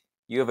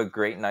 you have a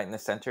great knight in the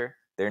center.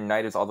 Their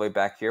knight is all the way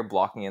back here,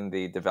 blocking in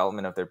the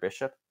development of their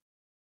bishop.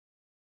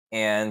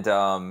 And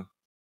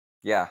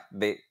yeah,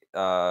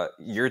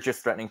 you're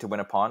just threatening to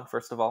win a pawn,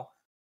 first of all.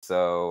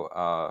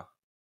 So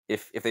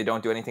if they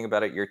don't do anything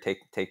about it, you're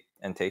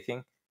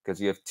taking,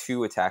 because you have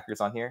 2 attackers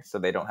on here, so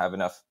they don't have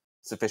enough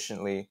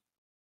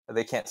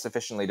they can't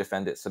sufficiently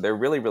defend it. So they're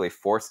really, really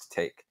forced to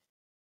take.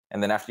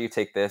 And then after you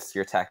take this,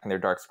 you're attacking their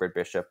dark squared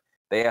bishop.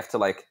 They have to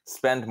like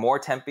spend more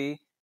tempi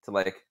to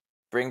like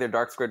bring their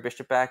dark squared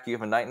bishop back. You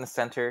have a knight in the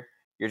center.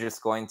 You're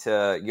just going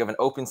to, you have an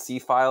open c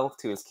file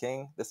to his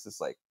king. This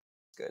is like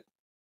good.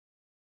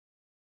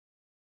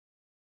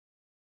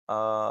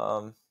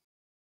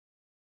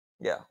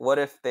 Yeah, what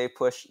if they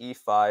push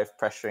e5,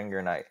 pressuring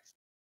your knight?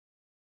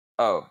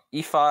 Oh,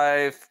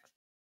 e5.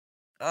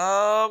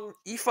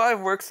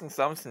 E5 works in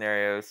some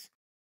scenarios.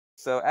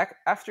 So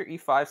after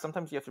e5,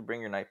 sometimes you have to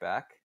bring your knight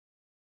back.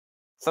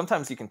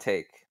 Sometimes you can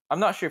take. I'm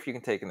not sure if you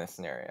can take in this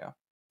scenario.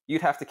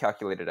 You'd have to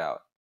calculate it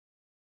out.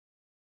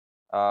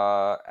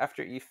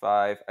 After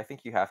e5, I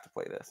think you have to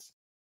play this.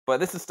 But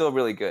this is still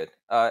really good.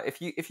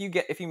 If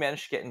you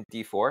manage to get in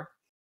d4,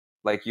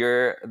 like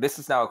this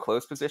is now a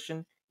closed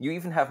position, you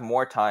even have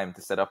more time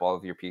to set up all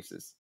of your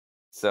pieces.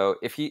 So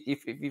if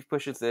he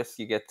pushes this,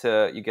 you get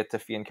to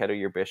fianchetto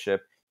your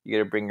bishop, you get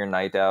to bring your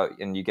knight out,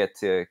 and you get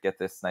to get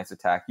this nice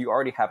attack. You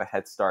already have a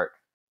head start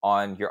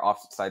on your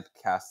opposite side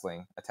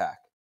castling attack,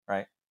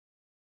 right?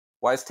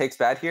 Why is takes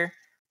bad here?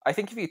 I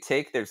think if you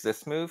take, there's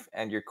this move,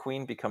 and your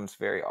queen becomes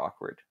very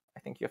awkward. I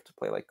think you have to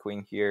play like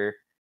queen here.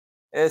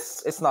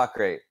 It's not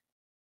great.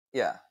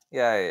 Yeah.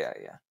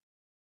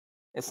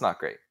 It's not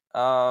great.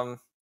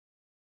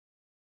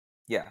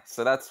 Yeah,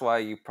 so that's why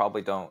you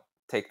probably don't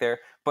take there.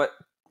 But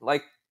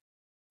like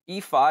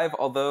e5,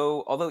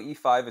 although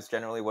e5 is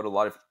generally what a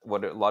lot of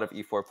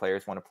e4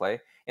 players want to play,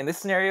 in this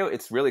scenario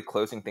it's really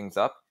closing things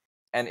up.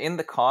 And in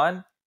the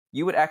Kan,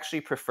 you would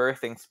actually prefer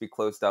things to be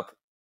closed up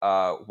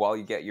while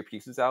you get your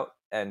pieces out,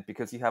 and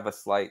because you have a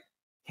slight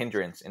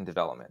hindrance in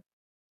development,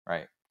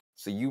 right?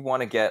 So you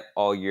want to get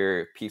all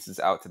your pieces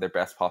out to their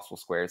best possible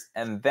squares,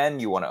 and then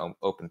you want to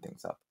open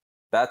things up.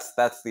 That's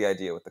the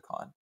idea with the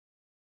Kan.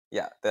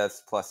 Yeah,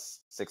 that's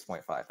plus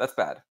 6.5. That's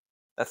bad.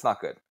 That's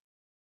not good.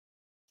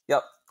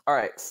 Yep. All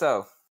right.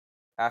 So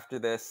after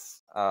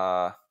this,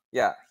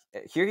 yeah,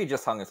 here he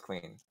just hung his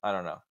queen. I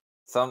don't know.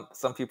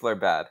 Some people are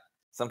bad.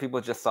 Some people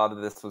just saw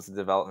that this was a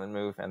development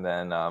move and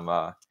then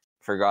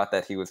forgot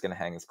that he was going to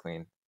hang his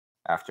queen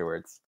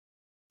afterwards.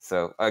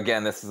 So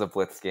again, this is a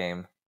blitz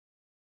game.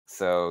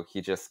 So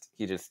he just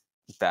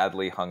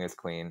badly hung his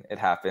queen. It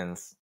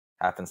happens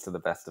to the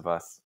best of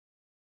us.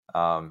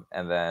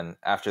 And then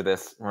after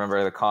this,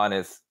 remember the Kan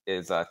is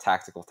a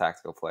tactical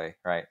play,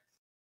 right?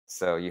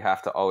 So you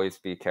have to always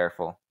be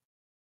careful.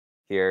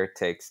 Here,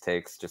 takes,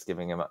 just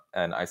giving him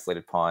an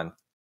isolated pawn.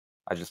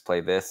 I just play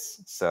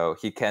this, so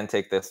he can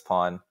take this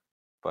pawn,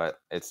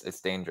 but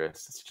it's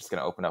dangerous. It's just going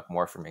to open up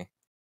more for me.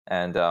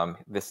 And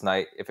this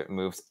knight, if it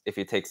moves, if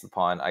he takes the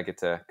pawn, I get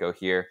to go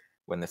here,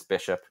 win this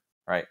bishop,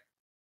 right?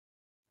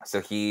 So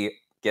he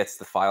gets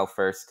the file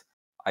first.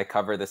 I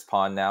cover this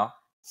pawn now.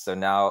 So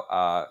now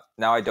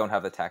I don't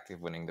have the tactic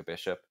of winning the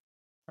bishop,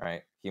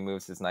 right? He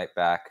moves his knight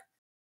back.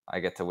 I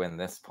get to win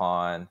this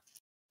pawn.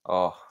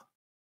 Oh,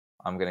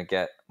 I'm going to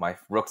get my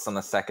rooks on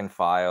the second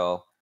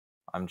file.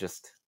 I'm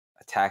just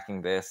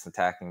attacking this.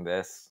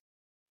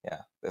 Yeah,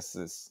 this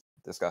is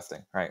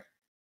disgusting, right?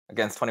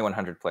 Against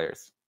 2,100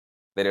 players.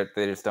 They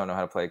just don't know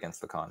how to play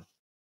against the Kan.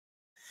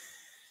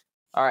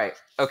 All right,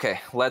 okay,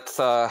 let's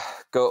go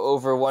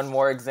over one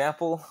more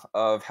example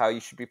of how you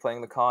should be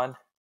playing the Kan.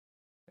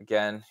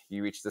 Again,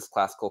 you reach this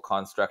classical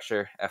Kan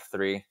structure,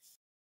 f3.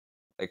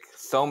 Like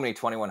so many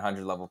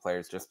 2,100 level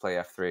players just play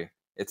f3.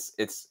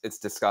 It's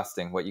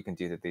disgusting what you can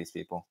do to these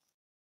people.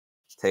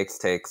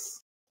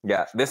 Takes.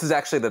 Yeah, this is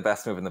actually the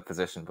best move in the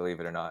position, believe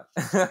it or not.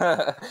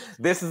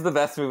 This is the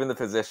best move in the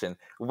position.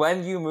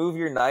 When you move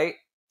your knight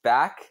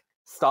back,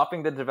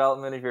 stopping the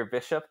development of your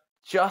bishop,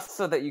 just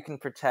so that you can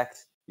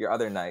protect your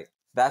other knight.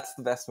 That's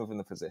the best move in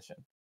the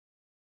position.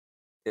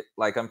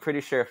 Like, I'm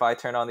pretty sure if I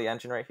turn on the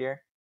engine right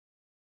here,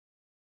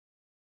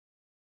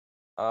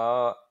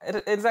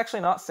 it's actually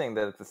not saying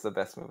that it's the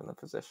best move in the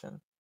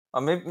position.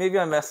 Maybe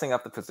I'm messing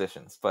up the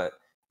positions, but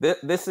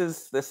this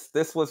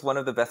was one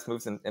of the best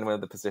moves in one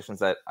of the positions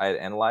that I had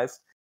analyzed,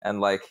 and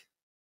like,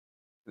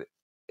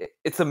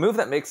 it's a move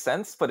that makes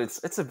sense, but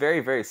it's a very,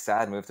 very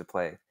sad move to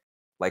play.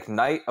 Like,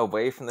 knight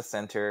away from the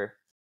center,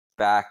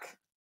 back,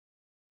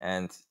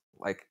 and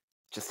like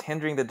just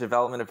hindering the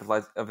development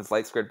of his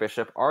light squared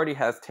bishop. Already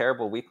has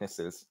terrible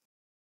weaknesses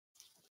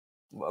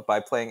by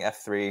playing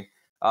f3.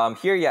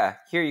 Here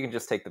you can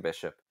just take the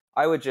bishop.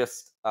 I would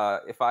just,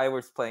 if I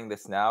was playing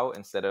this now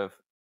instead of,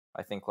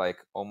 I think, like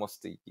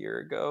almost a year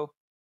ago,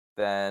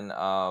 then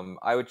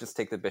I would just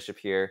take the bishop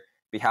here,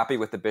 be happy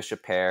with the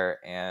bishop pair,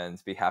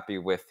 and be happy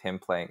with him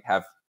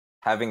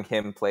having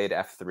him played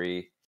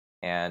f3,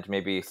 and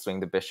maybe swing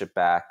the bishop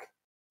back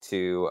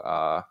to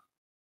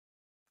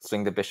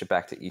swing the bishop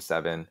back to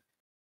e7,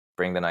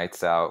 bring the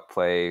knights out,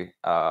 play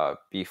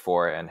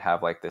b4, and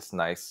have like this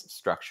nice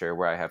structure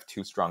where I have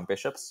 2 strong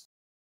bishops.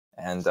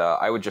 And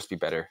I would just be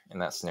better in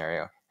that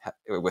scenario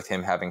with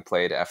him having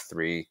played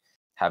f3,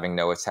 having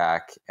no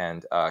attack,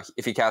 and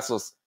if he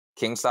castles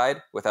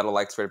kingside without a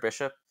light squared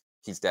bishop,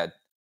 he's dead.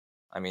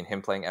 I mean,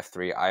 him playing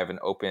f3, I have an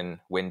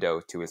open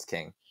window to his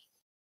king.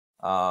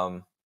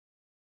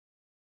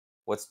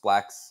 What's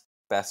black's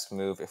best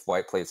move if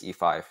white plays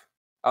e5?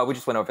 Oh, we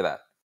just went over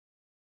that.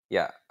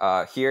 Yeah,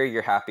 here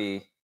you're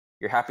happy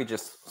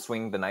just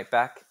swing the knight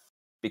back,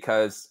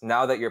 because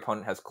now that your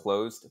opponent has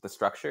closed the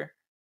structure,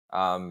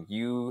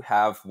 you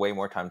have way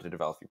more time to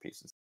develop your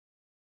pieces.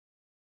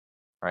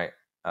 Right?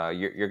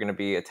 You're going to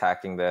be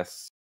attacking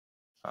this.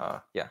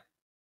 Yeah.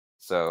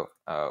 So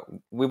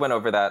we went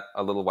over that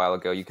a little while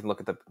ago. You can look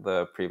at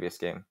the previous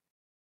game.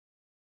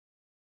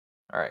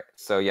 All right.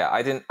 So yeah,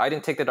 I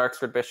didn't take the dark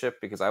squared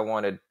bishop because I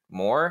wanted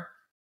more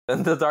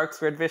than the dark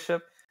squared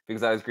bishop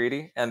because I was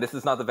greedy. And this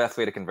is not the best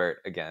way to convert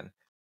again,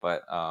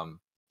 but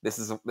this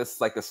is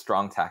like a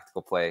strong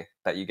tactical play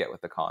that you get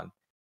with the Kan.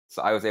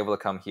 So I was able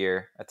to come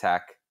here,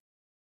 attack,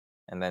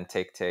 and then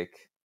take.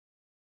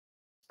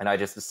 And I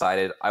just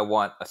decided I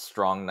want a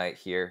strong knight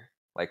here,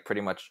 like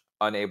pretty much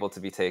unable to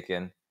be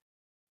taken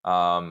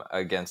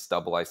against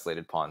double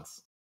isolated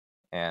pawns.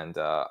 And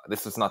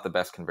this was not the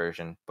best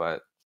conversion,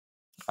 but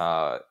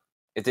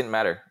it didn't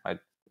matter.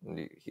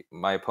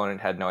 My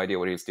opponent had no idea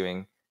what he was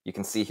doing. You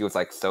can see he was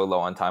like so low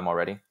on time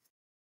already.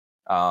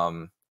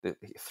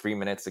 3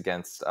 minutes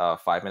against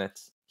 5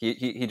 minutes.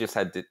 He just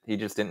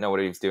didn't know what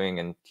he was doing,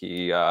 and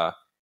he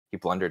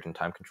blundered in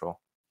time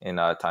control, in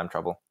time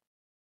trouble.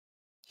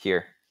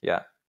 Here,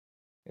 yeah.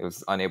 It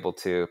was unable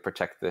to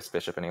protect this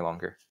bishop any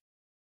longer.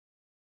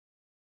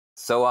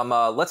 So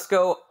let's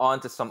go on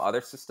to some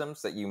other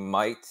systems that you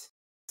might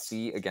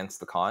see against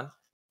the Kan.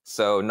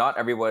 So not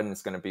everyone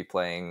is going to be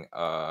playing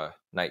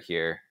knight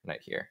here,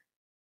 knight here,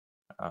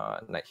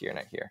 knight here,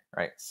 knight here,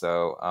 right?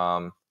 So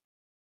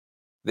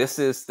this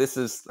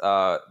is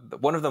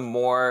one of the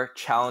more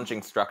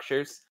challenging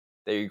structures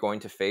that you're going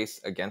to face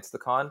against the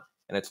Kan,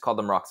 and it's called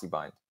the Mroxy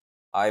bind.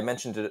 I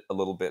mentioned it a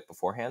little bit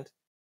beforehand.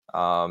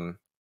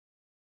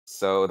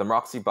 So the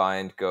Mroxy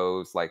bind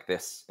goes like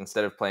this.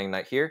 Instead of playing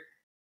knight here,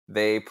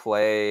 they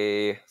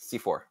play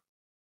c4.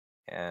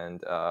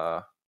 And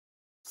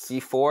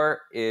c4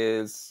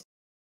 is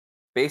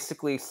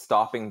basically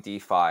stopping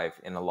d5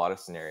 in a lot of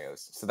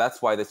scenarios. So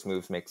that's why this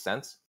move makes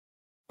sense.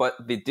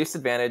 But the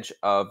disadvantage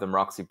of the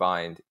Mroxy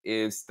bind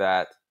is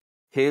that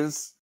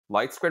his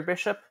light squared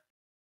bishop,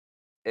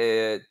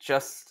 it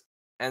just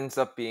ends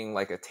up being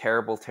like a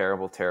terrible,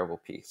 terrible, terrible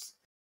piece.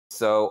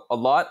 So a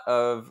lot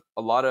of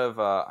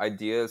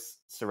ideas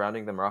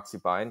surrounding the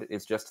Mroxy bind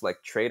is just to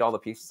like trade all the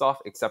pieces off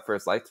except for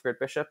his light squared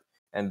bishop,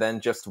 and then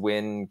just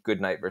win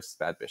good knight versus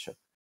bad bishop,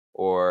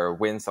 or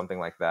win something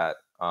like that.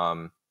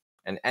 And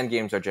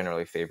endgames are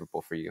generally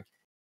favorable for you.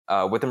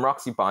 With the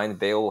Mroxy bind,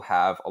 they will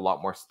have a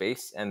lot more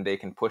space and they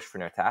can push for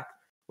an attack,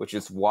 which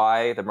is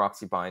why the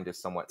Mroxy bind is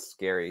somewhat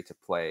scary to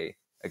play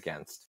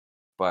against.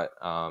 But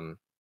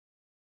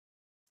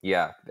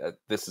yeah,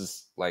 this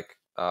is like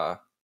the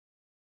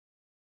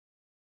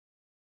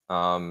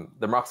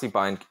Mroxy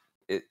bind.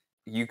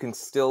 You can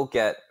still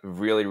get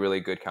really, really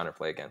good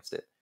counterplay against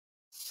it.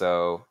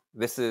 So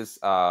this is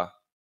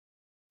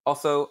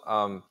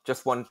also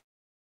just one.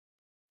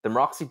 The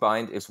Mroxy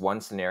bind is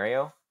one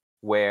scenario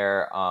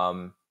where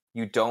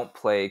you don't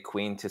play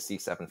queen to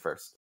c7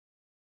 first.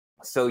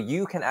 So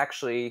you can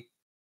actually,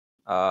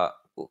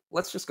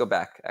 let's just go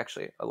back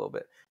actually a little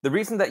bit. The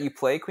reason that you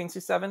play queen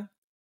c7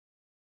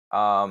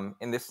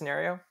 in this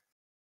scenario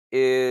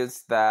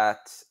is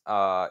that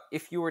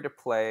if you were to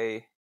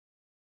play,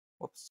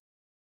 whoops,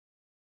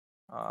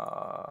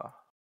 how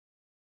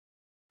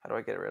do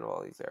I get rid of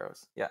all these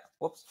arrows? Yeah,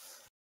 whoops,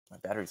 my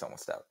battery's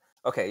almost out.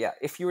 Okay, yeah,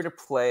 if you were to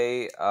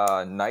play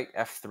knight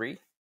f3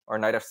 or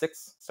knight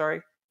f6,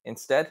 sorry,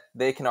 instead,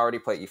 they can already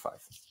play e5.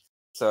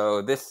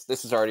 So this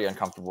is already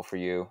uncomfortable for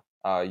you.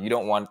 You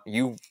don't want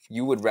you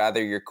would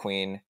rather your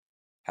queen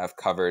have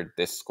covered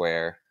this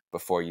square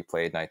before you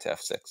played knight to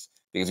f6,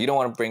 because you don't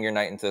want to bring your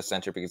knight into the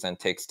center, because then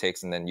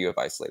takes, and then you have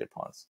isolated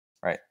pawns,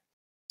 right?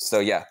 So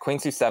yeah, queen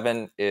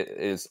c7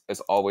 is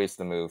always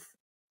the move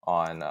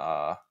on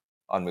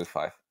move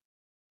 5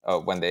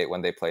 when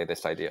they play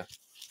this idea.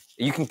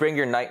 You can bring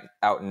your knight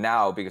out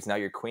now because now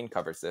your queen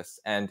covers this.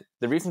 And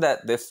the reason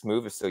that this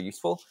move is so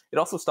useful, it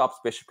also stops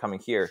bishop coming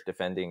here,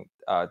 defending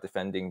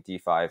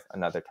d5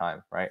 another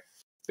time, right?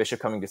 Bishop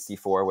coming to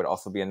c4 would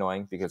also be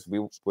annoying because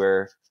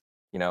we're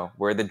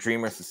the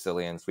dreamer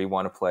Sicilians. We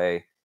want to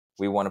play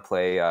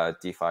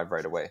d5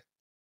 right away,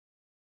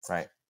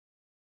 right?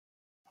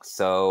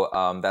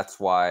 So that's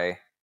why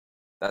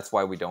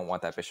we don't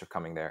want that bishop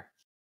coming there,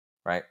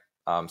 right?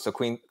 So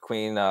queen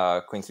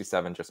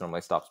c7 just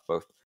normally stops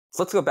both.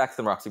 So let's go back to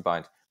the Mroxy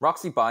bind.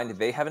 Mroxy bind,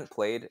 they haven't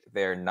played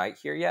their knight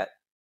here yet,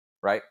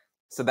 right?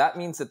 So that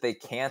means that they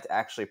can't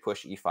actually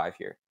push e5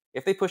 here.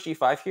 If they push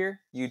e5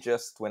 here, you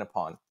just win a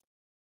pawn.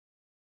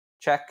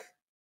 Check,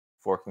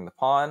 forking the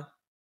pawn,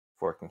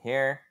 forking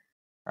here,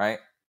 right?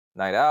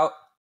 Knight out,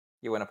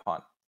 you win a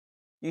pawn.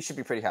 You should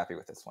be pretty happy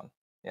with this one.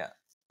 Yeah.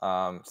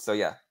 So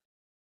yeah,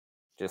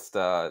 just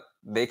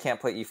they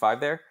can't play e5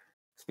 there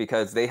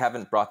because they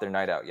haven't brought their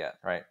knight out yet,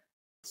 right?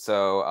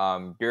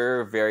 So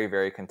you're very,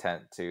 very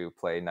content to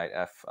play knight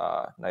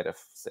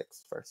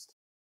f6 first.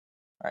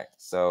 All right.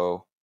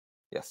 So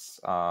yes,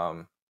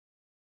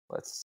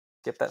 let's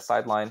skip that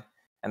sideline.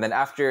 And then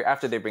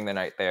after they bring the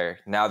knight there,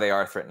 now they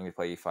are threatening to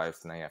play e5,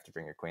 so now you have to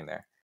bring your queen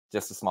there.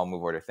 Just a small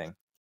move order thing.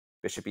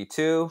 Bishop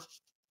e2,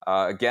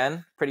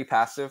 again, pretty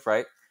passive,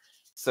 right?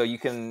 So you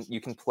can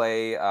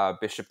play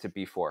bishop to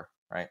b4,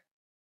 right?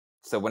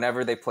 So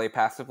whenever they play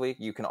passively,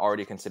 you can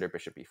already consider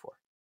bishop b4.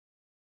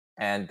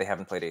 And they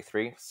haven't played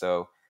a3,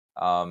 so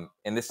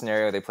in this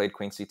scenario, they played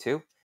queen c2.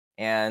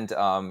 And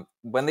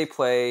when they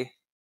play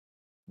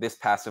this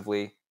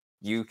passively,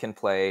 you can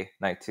play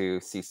knight to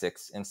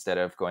c6 instead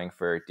of going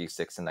for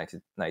d6 and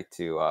knight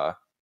to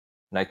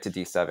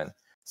d7.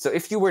 So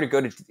if you were to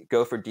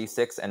go for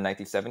d6 and knight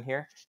d7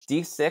 here,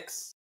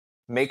 d6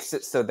 makes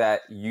it so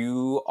that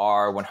you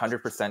are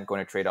 100%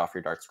 going to trade off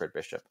your dark squared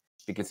bishop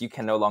because you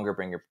can no longer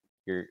bring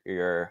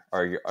your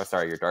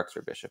dark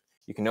squared bishop.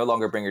 You can no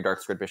longer bring your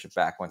dark squared bishop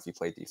back once you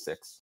play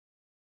d6.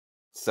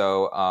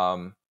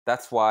 So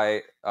that's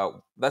why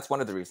that's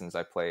one of the reasons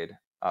I played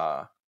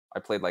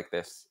like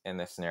this in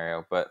this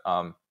scenario. But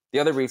the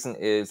other reason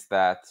is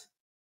that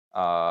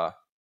now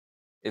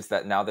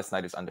this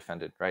knight is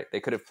undefended, right? They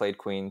could have played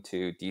queen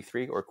to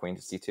d3 or queen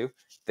to c2.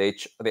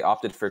 They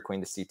opted for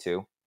queen to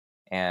c2,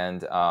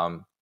 and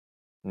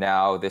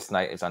now this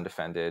knight is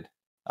undefended.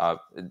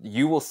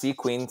 You will see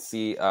queen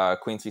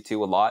c2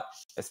 a lot,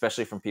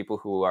 especially from people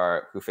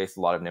who face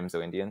a lot of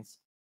Nimzo Indians.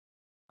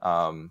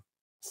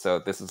 So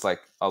this is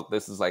like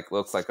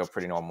looks like a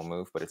pretty normal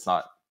move, but it's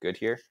not good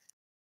here.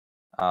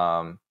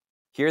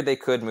 Here they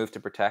could move to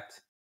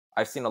protect.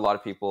 I've seen a lot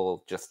of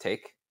people just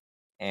take,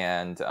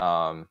 and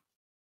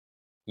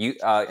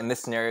in this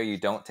scenario you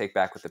don't take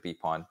back with the b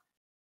pawn.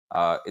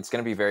 It's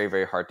going to be very,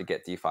 very hard to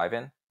get d5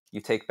 in.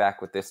 You take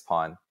back with this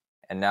pawn,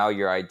 and now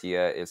your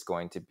idea is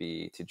going to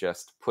be to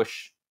just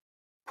push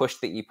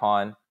the e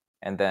pawn,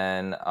 and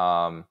then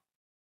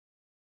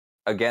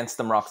against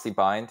the Mroxy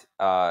bind,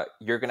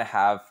 you're going to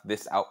have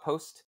this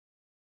outpost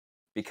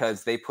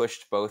because they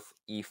pushed both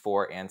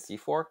e4 and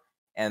c4,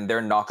 and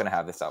they're not going to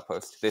have this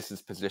outpost. This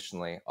is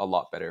positionally a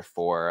lot better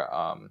for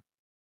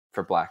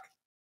black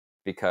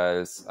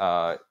because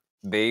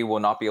they will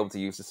not be able to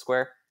use the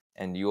square,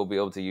 and you will be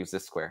able to use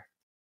this square.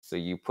 So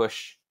you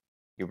push,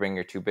 you bring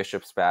your two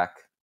bishops back.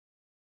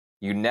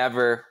 You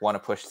never want to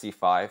push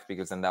c5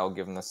 because then that will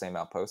give them the same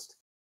outpost.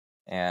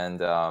 And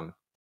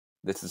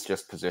this is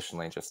just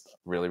positionally just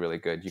really, really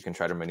good. You can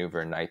try to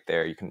maneuver a knight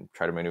there. You can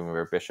try to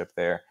maneuver a bishop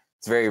there.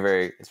 It's very,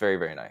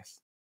 very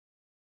nice.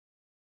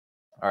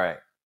 All right.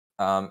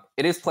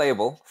 It is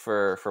playable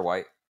for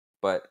white,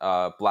 but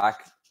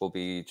black will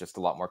be just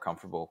a lot more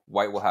comfortable.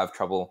 White will have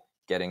trouble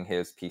getting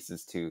his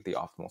pieces to the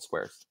optimal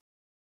squares.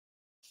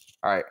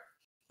 All right.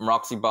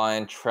 Mroxy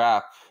bind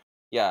trap.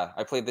 Yeah,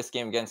 I played this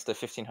game against a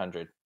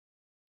 1500.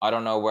 I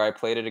don't know where I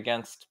played it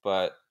against,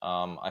 but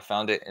I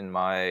found it in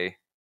my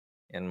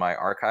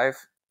archive,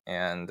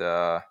 and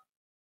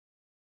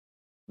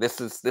this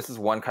is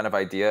one kind of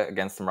idea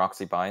against the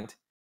Mroxy bind.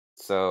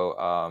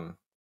 So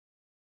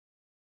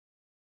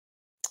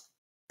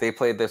they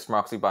played this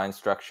Mroxy bind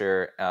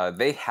structure.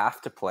 They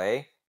have to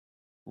play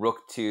rook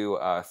to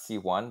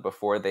c1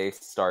 before they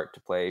start to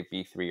play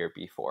b3 or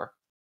b4.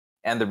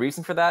 And the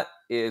reason for that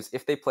is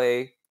if they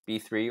play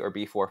b3 or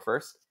b4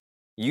 first,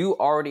 you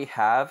already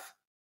have...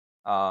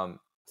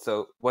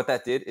 so what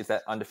that did is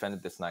that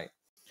undefended this knight.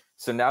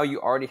 So now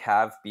you already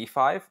have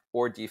b5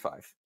 or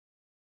d5.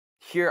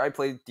 Here I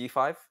played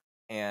d5,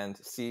 and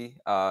see,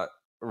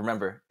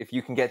 remember, if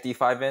you can get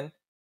d5 in,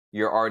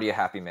 you're already a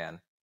happy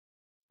man.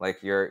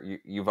 Like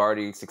you've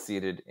already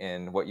succeeded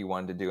in what you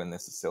wanted to do in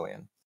this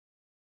Sicilian.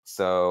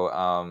 So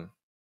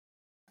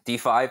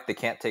d5 they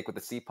can't take with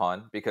the c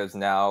pawn because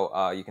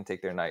now you can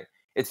take their knight.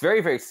 It's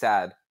very, very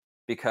sad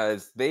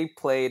because they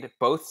played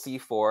both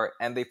c4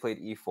 and they played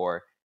e4.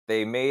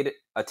 They made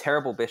a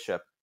terrible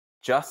bishop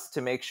just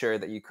to make sure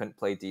that you couldn't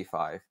play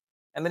d5,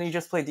 and then you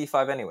just play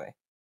d5 anyway.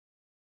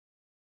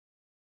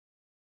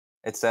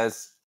 It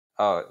says,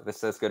 oh, this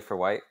says good for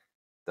white.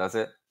 Does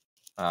it?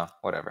 Oh,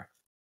 whatever.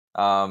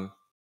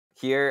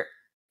 Here,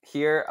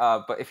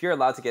 but if you're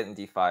allowed to get in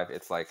d5,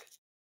 it's like,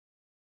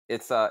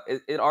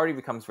 it already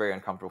becomes very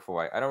uncomfortable for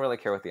white. I don't really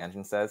care what the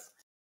engine says.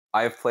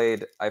 I've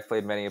played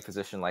many a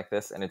position like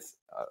this, and it's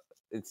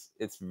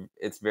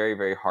very,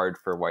 very hard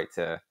for white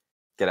to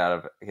get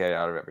out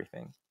of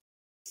everything.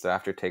 So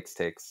after takes,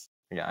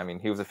 yeah, I mean,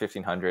 he was a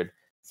 1500,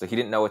 so he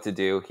didn't know what to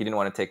do. He didn't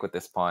want to take with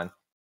this pawn,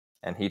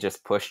 and he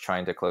just pushed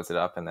trying to close it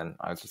up, and then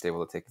I was just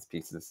able to take his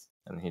pieces,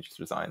 and he just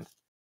resigned.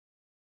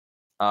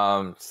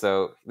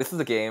 So this is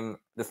a game.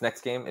 This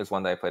next game is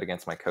one that I played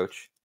against my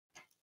coach.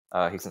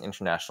 He's an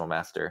international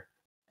master,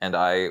 and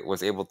I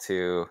was able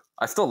to...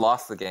 I still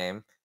lost the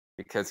game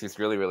because he's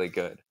really, really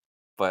good,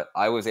 but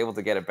I was able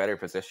to get a better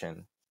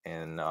position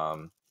in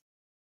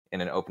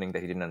in an opening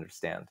that he didn't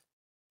understand,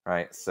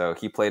 right? So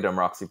he played a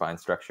Roxy bind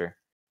structure,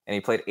 and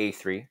he played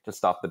a3 to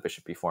stop the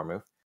bishop b4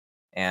 move.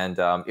 And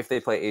if they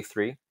play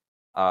a3,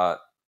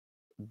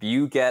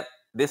 you get,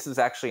 this is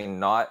actually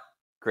not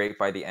great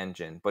by the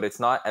engine, but it's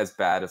not as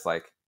bad as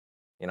like,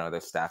 the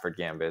Stafford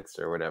gambits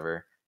or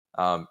whatever.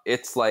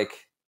 It's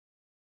like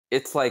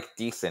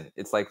decent.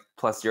 It's like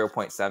plus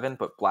 0.7,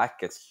 but black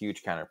gets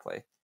huge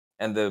counterplay.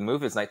 And the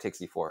move is knight takes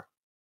e4.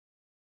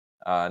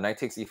 Knight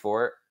takes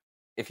e4.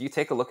 If you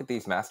take a look at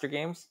these master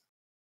games,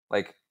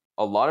 like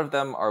a lot of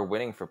them are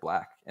winning for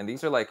black, and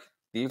these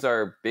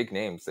are big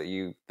names that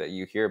you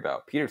hear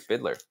about. Peter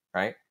Svidler,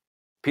 right?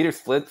 Peter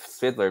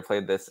Svidler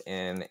played this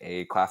in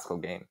a classical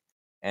game,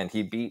 and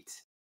he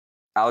beat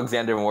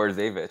Alexander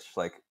Morozevich,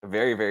 like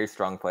very, very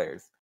strong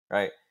players,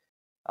 right?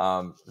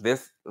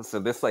 This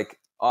like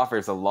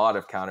offers a lot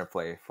of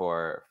counterplay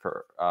for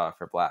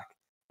black,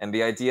 and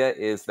the idea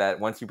is that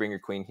once you bring your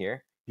queen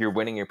here, you're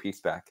winning your piece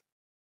back,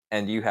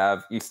 and you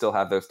still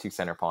have those two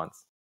center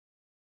pawns.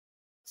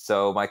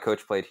 So my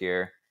coach played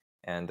here,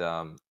 and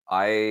so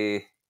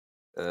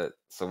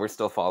we're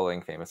still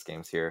following famous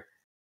games here.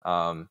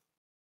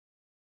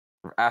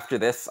 After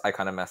this, I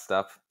kind of messed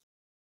up,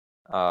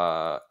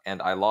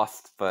 and I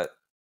lost. But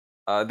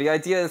the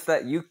idea is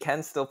that you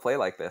can still play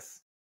like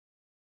this.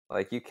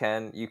 Like you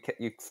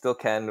still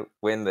can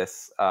win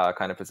this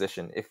kind of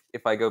position.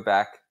 If I go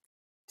back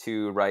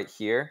to right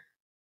here,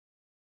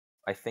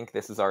 I think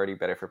this is already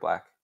better for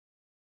black.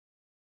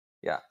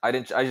 Yeah, I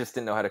just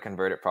didn't know how to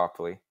convert it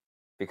properly,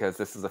 because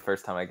this is the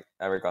first time I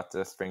ever got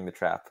to spring the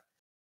trap.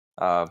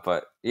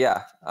 But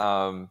yeah,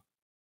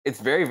 it's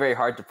very, very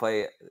hard to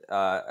play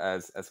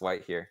as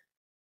white here.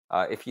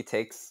 If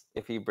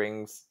he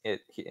brings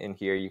it in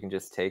here, you can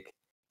just take,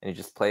 and you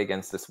just play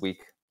against this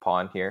weak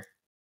pawn here.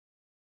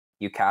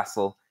 You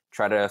castle,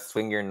 try to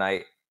swing your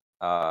knight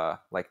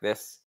like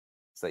this,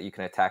 so that you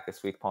can attack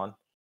this weak pawn.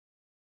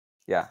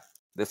 Yeah,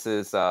 this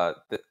is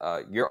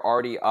you're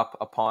already up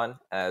a pawn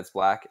as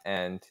black,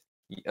 and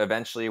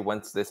eventually,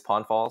 once this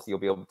pawn falls, you'll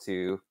be able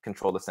to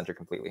control the center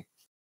completely.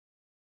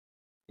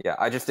 Yeah,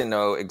 I just didn't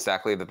know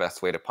exactly the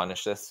best way to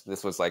punish this.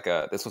 This was a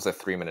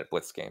 3-minute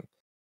blitz game,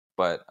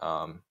 but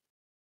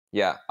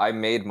yeah, I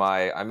made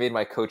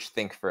my coach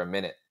think for a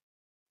minute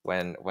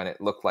when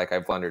it looked like I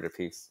blundered a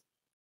piece.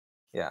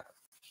 Yeah,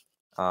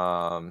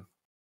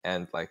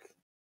 and like,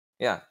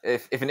 yeah,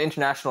 if an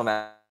international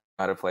match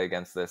how to play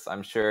against this,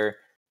 I'm sure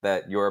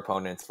that your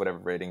opponents, whatever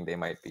rating they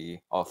might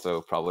be,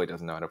 also probably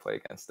doesn't know how to play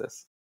against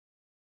this.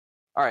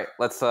 All right,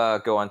 let's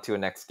go on to a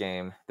next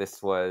game.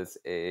 This was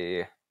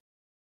a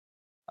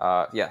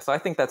yeah, so I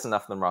think that's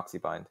enough of the Roxy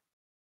bind.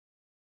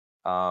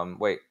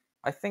 Wait,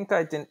 I think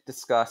I didn't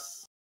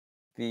discuss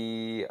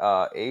the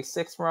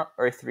A6 or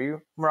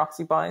A3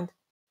 Roxy bind.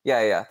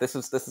 Yeah. This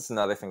is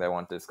another thing that I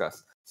wanted to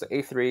discuss. So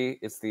A3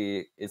 is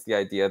the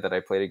idea that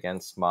I played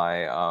against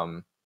my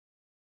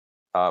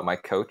my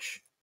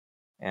coach,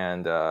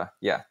 and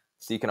yeah,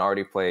 so you can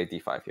already play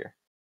D5 here,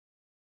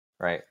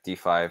 right?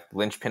 D5,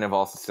 linchpin of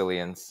all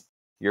Sicilians.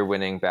 You're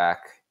winning back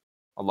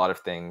a lot of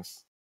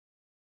things.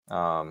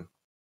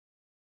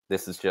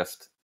 This is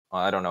just,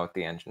 I don't know what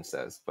the engine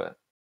says, but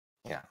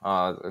yeah,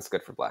 it's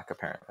good for black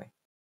apparently.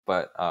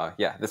 But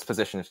yeah, this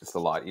position is just a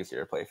lot easier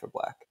to play for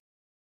black.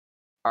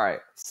 All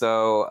right,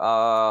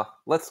 so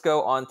let's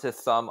go on to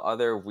some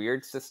other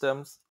weird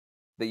systems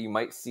that you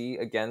might see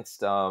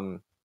against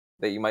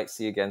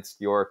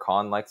your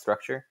Kan-like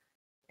structure.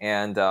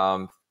 And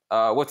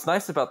what's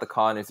nice about the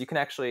Kan is you can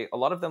actually, a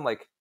lot of them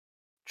like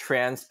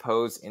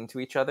transpose into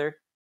each other,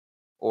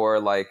 or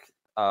like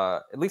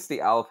at least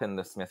the Alpin and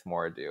the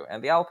Smith-Morra do.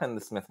 And the Alpin and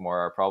the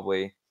Smith-Morra are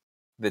probably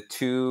the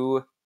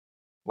two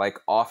like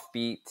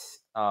offbeat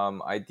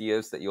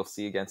ideas that you'll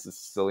see against the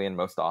Sicilian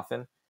most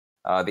often.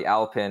 The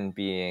Alpin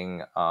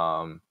being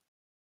c3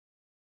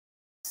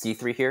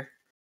 here,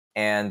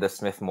 and the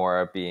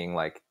Smith-Morra being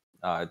like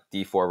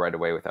d4 right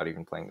away without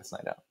even playing this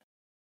knight out.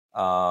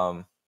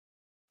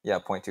 Yeah,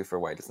 0.2 for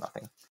white is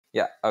nothing.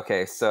 Yeah,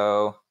 okay,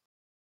 so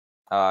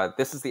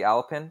this is the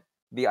Alpin.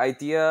 The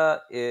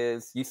idea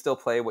is you still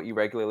play what you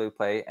regularly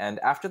play, and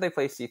after they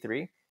play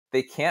c3,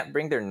 they can't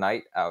bring their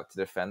knight out to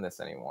defend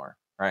this anymore,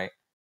 right?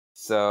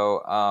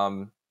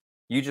 So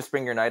you just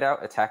bring your knight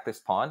out, attack this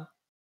pawn,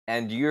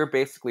 and you're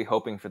basically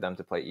hoping for them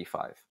to play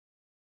e5.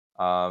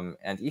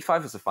 And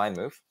e5 is a fine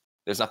move.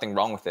 There's nothing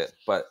wrong with it,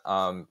 but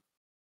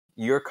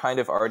you're kind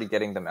of already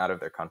getting them out of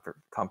their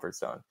comfort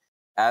zone.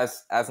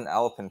 As an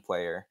Alpin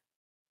player,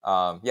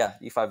 yeah,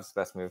 e5 is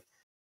the best move.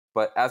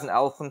 But as an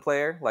Alpin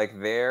player, like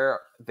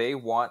they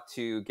want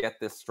to get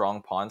this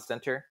strong pawn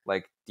center,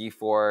 like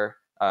d4,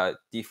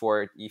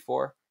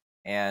 e4,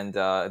 and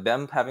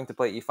them having to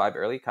play e5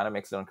 early kind of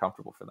makes it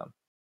uncomfortable for them.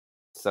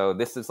 So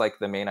this is like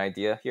the main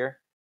idea here: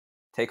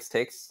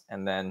 takes,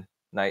 and then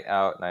knight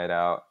out,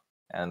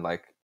 and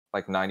like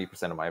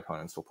 90% of my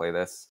opponents will play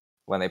this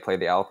when they play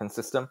the Alpin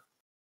system.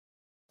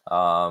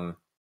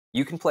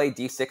 You can play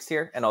d6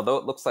 here, and although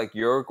it looks like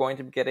you're going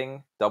to be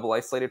getting double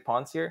isolated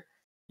pawns here,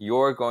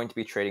 you're going to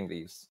be trading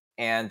these.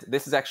 And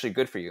this is actually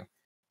good for you,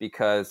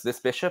 because this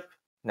bishop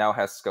now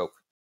has scope.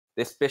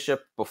 This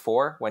bishop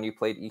before, when you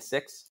played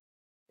e6,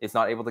 is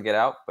not able to get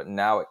out, but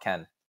now it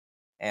can.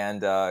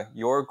 And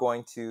you're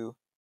going to...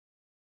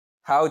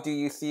 How do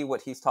you see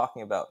what he's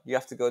talking about? You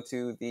have to go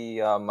to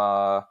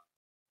the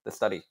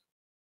study.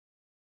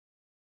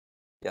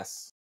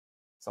 Yes.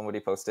 Somebody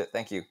post it.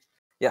 Thank you.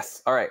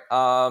 Yes. All right.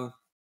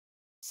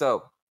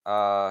 So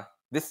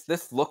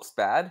this looks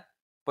bad,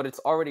 but it's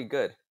already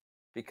good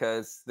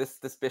because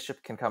this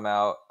bishop can come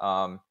out.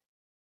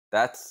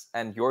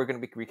 And you're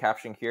going to be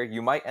recapturing here.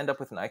 You might end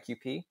up with an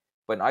IQP,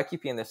 but an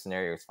IQP in this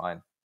scenario is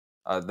fine.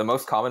 The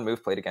most common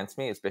move played against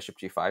me is bishop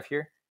g5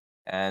 here,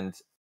 and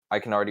I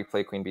can already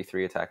play queen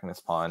b3 attacking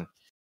this pawn,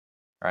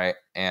 right?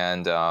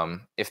 And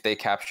if they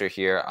capture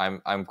here,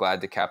 I'm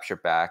glad to capture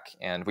back,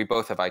 and we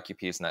both have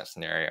IQPs in that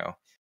scenario.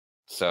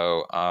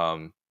 So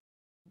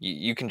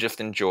you can just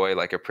enjoy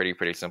like a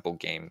pretty simple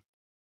game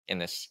in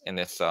this. And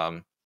it's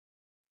a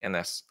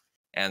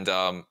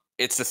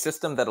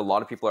system that a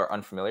lot of people are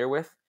unfamiliar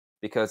with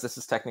because this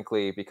has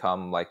technically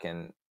become like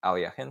an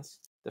Alekhine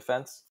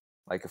defense.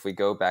 Like if we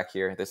go back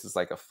here, this is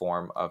like a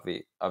form of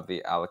the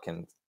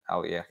Alekhine's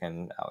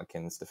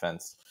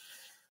defense,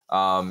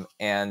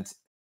 and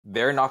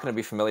they're not going to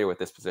be familiar with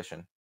this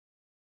position,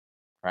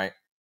 right?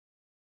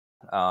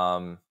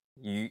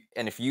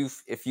 If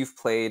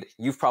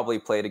you've probably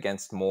played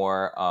against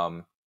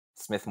more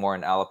Smith Moore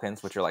and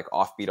Alapins, which are like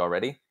offbeat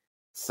already.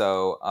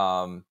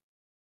 So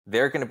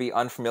they're going to be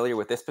unfamiliar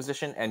with this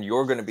position, and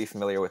you're going to be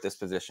familiar with this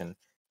position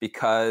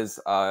because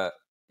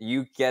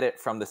you get it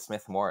from the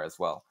Smith Moore as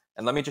well.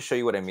 And let me just show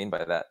you what I mean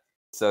by that.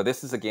 So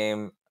this is a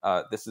game.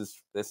 This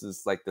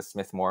is like the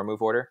Smith Moore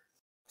move order.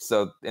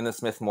 So in the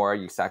Smith Moore,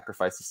 you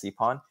sacrifice the c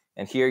pawn,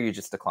 and here you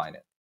just decline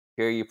it.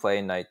 Here you play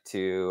knight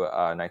to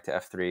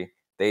f3.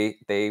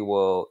 They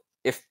will,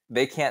 if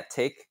they can't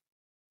take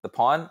the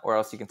pawn, or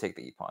else you can take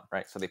the e pawn,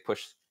 right? So they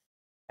push,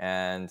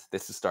 and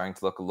this is starting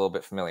to look a little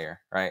bit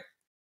familiar, right?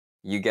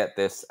 You get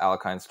this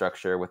Alekhine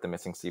structure with the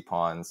missing c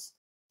pawns,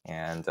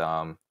 and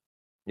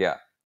yeah,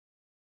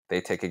 they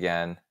take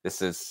again.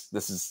 This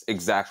is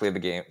exactly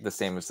the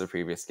same as the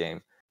previous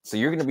game. So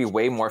you're going to be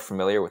way more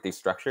familiar with these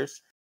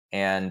structures,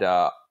 and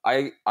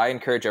I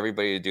encourage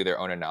everybody to do their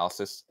own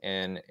analysis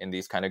in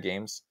these kind of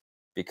games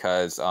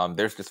because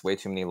there's just way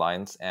too many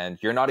lines, and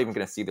you're not even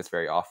going to see this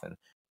very often.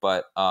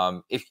 But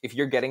if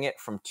you're getting it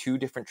from two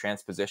different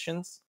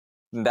transpositions,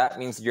 that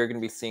means you're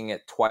going to be seeing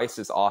it twice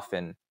as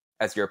often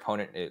as your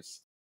opponent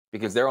is,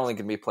 because they're only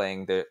going to be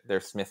playing their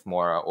Smith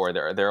Mora, or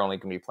they're only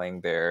going to be playing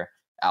their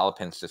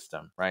Alapin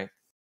system, right?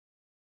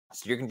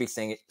 So you're going to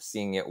be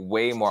seeing it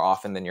way more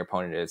often than your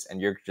opponent is,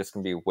 and you're just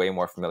going to be way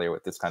more familiar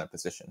with this kind of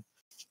position.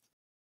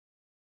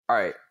 All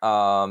right.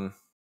 I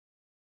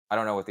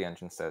don't know what the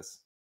engine says.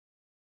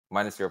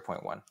 Minus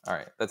 0.1. All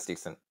right, that's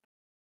decent.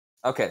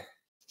 Okay.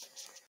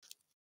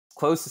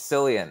 Closed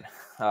Sicilian.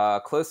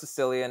 Closed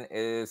Sicilian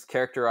is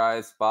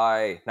characterized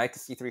by knight to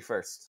c3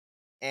 first.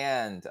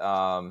 And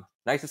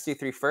knight to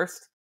c3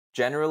 first,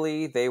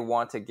 generally they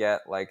want to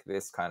get like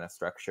this kind of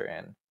structure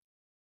in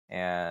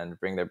and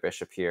bring their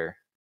bishop here.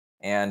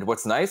 And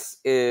what's nice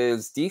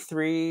is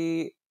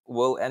d3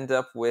 will end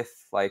up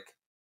with like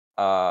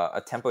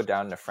a tempo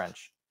down in a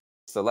French.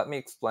 So let me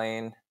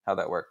explain how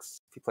that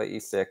works. If you play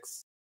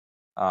e6,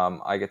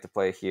 I get to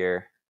play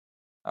here.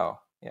 Oh,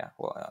 yeah.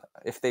 Well,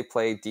 if they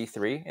play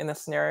d3 in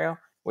this scenario,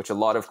 which a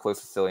lot of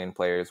close Sicilian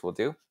players will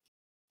do,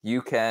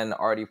 you can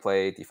already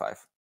play d5.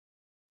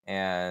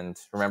 And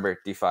remember,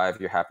 d5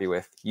 you're happy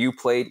with. You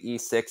played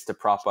e6 to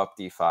prop up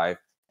d5,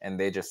 and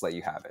they just let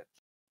you have it,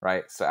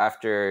 right? So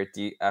after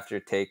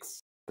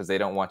takes, because they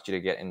don't want you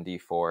to get in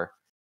d4,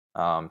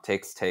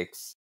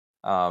 takes.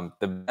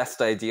 The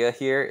best idea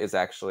here is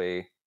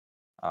actually,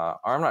 or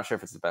I'm not sure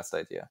if it's the best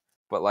idea,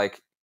 but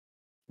like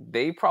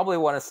they probably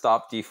want to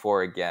stop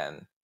d4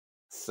 again.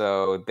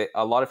 So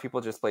a lot of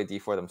people just play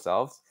d4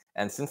 themselves.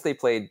 And since they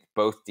played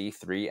both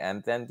d3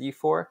 and then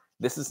d4,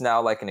 this is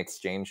now like an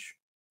exchange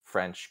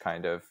French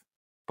kind of,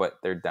 but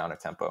they're down a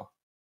tempo.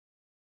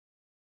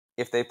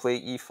 If they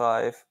play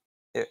e5,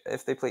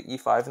 if they play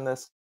e5 in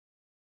this,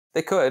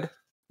 they could.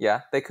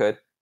 Yeah, they could.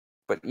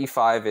 But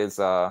e5 is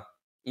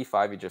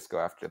e5 you just go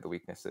after the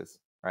weaknesses,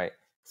 right?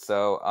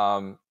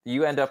 So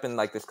you end up in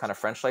like this kind of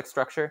French-like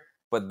structure,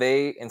 but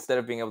they, instead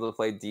of being able to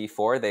play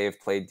d4, they have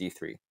played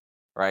d3,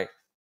 right?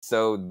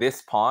 So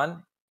this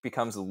pawn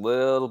becomes a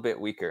little bit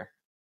weaker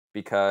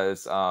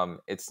because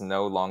it's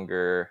no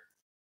longer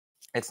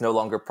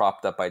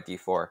propped up by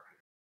d4.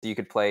 So you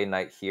could play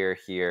knight here,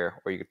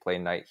 or you could play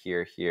knight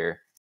here,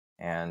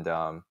 and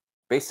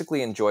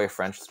basically enjoy a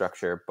French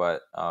structure,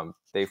 but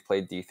they've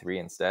played d3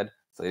 instead,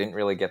 so they didn't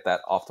really get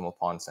that optimal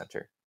pawn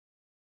center.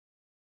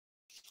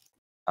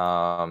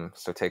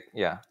 So takes.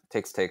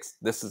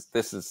 This is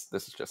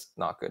just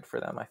not good for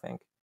them, I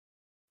think.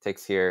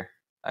 Takes here.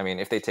 I mean,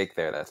 if they take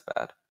there, that's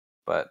bad.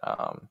 But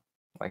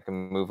like a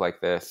move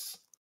like this,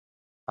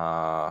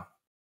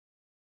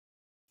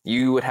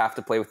 you would have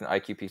to play with an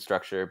IQP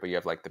structure, but you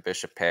have like the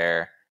bishop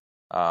pair.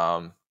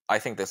 I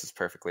think this is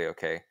perfectly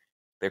okay.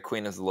 Their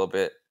queen is a little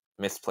bit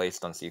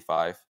misplaced on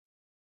c5.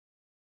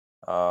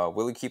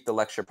 Will you keep the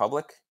lecture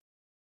public?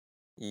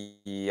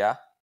 Yeah,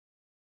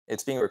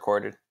 it's being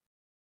recorded.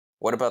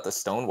 What about the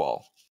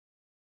Stonewall?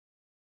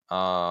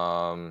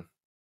 Um,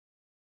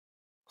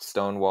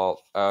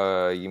 Stonewall.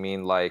 You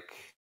mean like?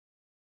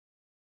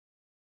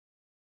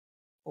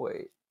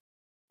 Wait.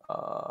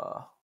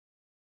 Uh,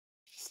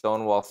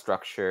 Stonewall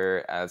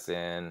structure, as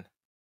in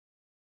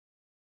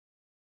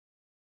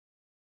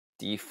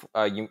D.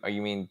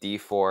 You mean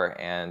D4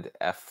 and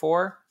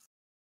F4?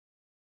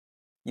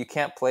 You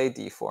can't play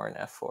D4 and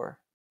F4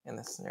 in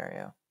this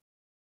scenario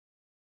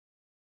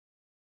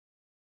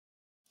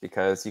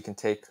because you can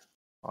take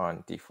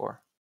on D4,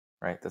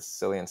 right? The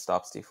Sicilian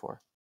stops D4.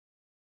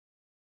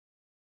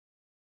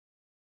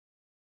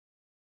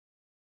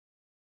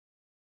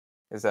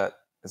 Is that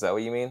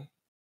what you mean?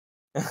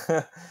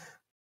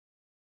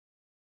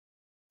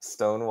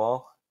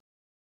 Stonewall.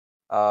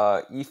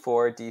 E4,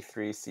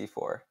 D3,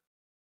 C4.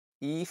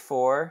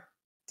 E4,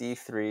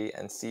 D3,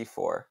 and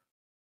C4.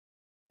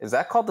 Is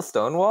that called the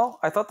Stonewall?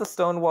 I thought the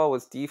Stonewall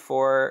was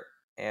D4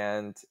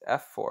 and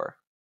F4.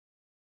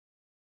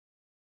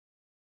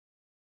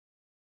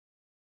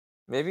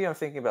 Maybe I'm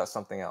thinking about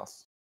something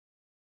else.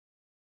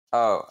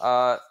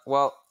 Oh,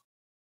 well,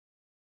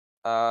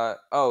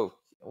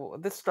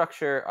 this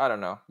structure, I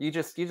don't know. You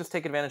just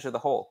take advantage of the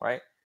hole,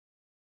 right?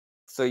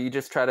 So you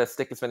just try to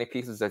stick as many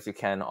pieces as you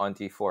can on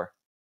D4.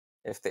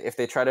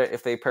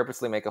 If they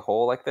purposely make a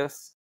hole like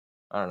this,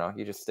 I don't know.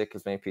 You just stick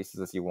as many pieces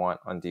as you want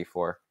on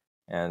D4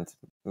 and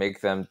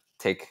make them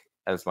take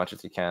as much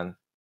as you can,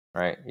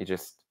 right? You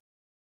just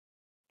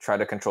try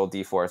to control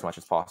D4 as much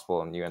as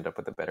possible, and you end up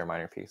with a better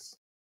minor piece.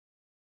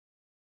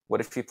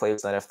 What if he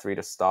plays knight F3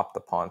 to stop the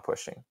pawn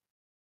pushing?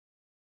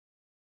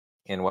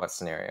 In what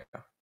scenario?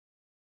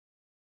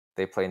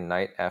 They play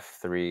knight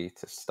F3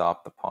 to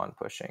stop the pawn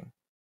pushing.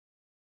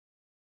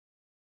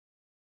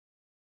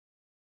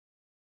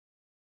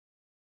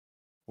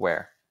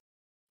 Where?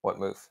 What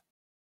move?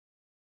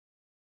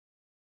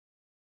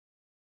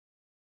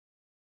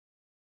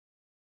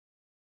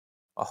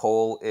 A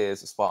hole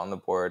is a spot on the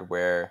board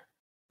where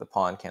the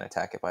pawn can't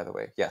attack it, by the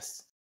way.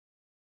 Yes.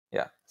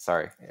 Yeah,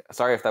 sorry.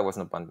 Sorry if that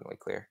wasn't abundantly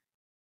clear.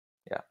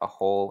 Yeah, a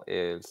hole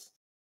is...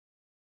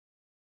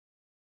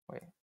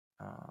 Wait.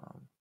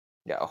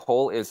 Yeah, a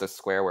hole is a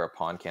square where a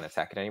pawn can't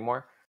attack it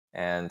anymore.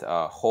 And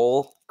a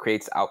hole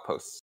creates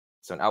outposts.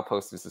 So an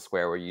outpost is a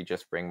square where you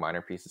just bring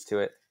minor pieces to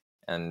it.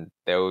 And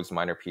those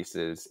minor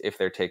pieces, if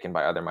they're taken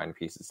by other minor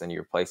pieces, then you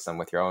replace them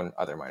with your own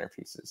other minor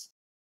pieces.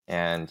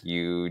 And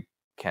you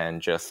can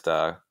just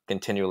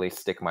continually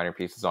stick minor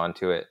pieces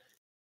onto it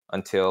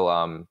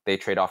until they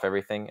trade off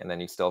everything, and then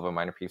you still have a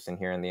minor piece in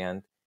here in the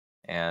end.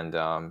 And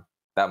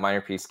that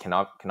minor piece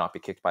cannot be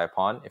kicked by a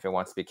pawn. If it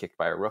wants to be kicked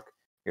by a rook,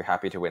 you're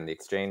happy to win the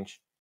exchange.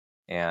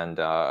 And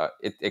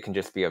it can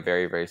just be a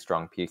very, very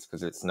strong piece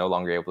because it's no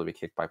longer able to be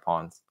kicked by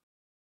pawns.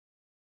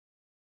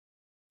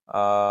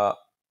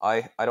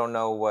 I don't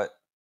know what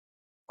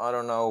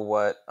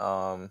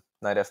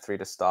knight F3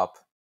 to stop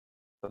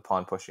the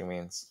pawn pushing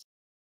means.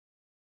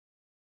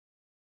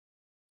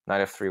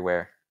 Knight F3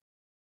 where?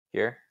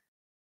 Here?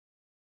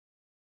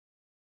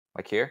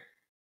 Like here?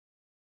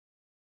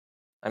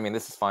 I mean,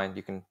 this is fine.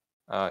 You can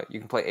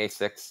play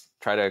A6.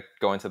 Try to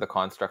go into the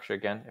Kan structure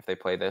again if they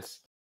play this.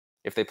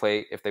 If they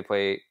play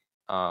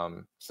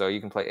so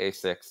you can play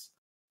A6. If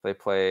they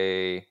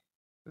play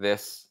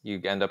this, you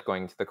end up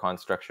going to the Kan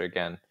structure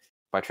again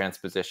by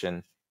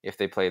transposition. If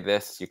they play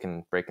this, you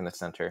can break in the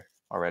center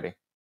already,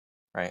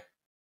 right?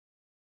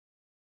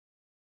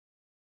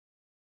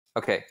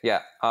 Okay,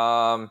 yeah.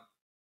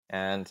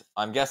 And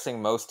I'm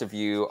guessing most of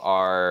you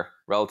are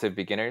relative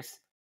beginners,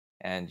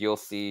 and you'll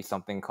see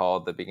something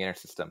called the beginner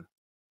system.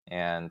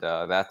 And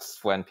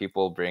that's when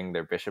people bring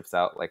their bishops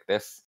out like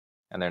this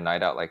and their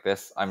knight out like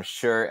this. I'm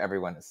sure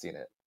everyone has seen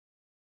it.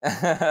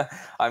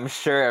 I'm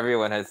sure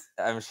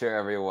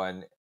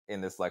everyone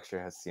in this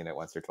lecture has seen it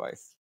once or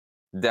twice.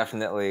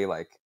 Definitely,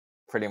 like,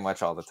 pretty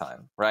much all the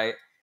time, right?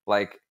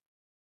 Like,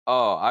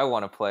 oh, I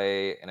want to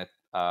play in a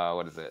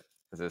what is it?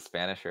 Is it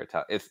Spanish or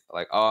Italian? It's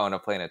like, oh, I want to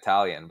play an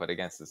Italian, but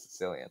against the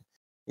Sicilian.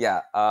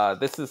 Yeah,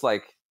 this is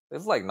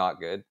not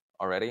good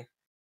already.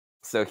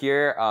 So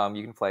here,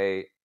 you can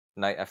play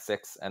knight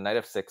f6, and knight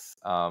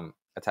f6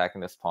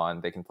 attacking this pawn.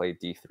 They can play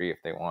d3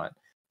 if they want,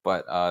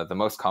 but the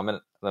most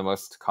common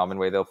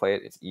way they'll play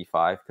it is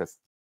e5 because,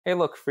 hey,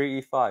 look,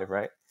 free e5,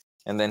 right?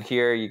 And then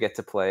here you get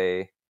to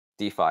play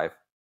d5,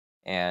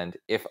 and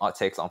if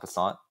takes en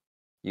passant,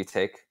 you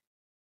take,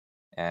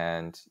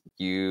 and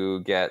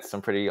you get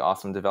some pretty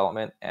awesome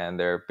development, and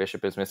their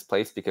bishop is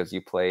misplaced because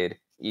you played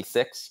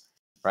e6,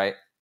 right?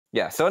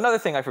 Yeah, so another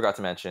thing I forgot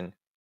to mention,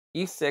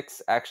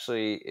 e6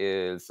 actually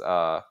is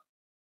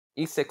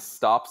e6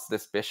 stops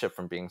this bishop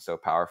from being so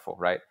powerful,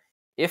 right?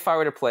 If I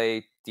were to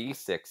play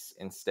d6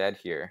 instead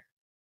here,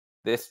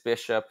 this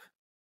bishop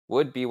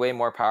would be way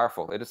more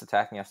powerful. It is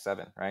attacking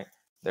f7, right?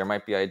 There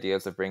might be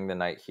ideas of bringing the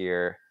knight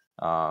here,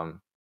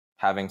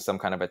 having some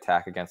kind of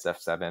attack against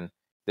f7.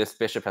 This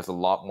bishop has a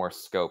lot more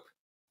scope.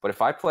 But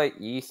if I play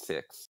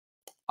e6,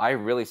 I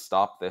really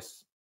stop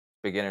this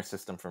beginner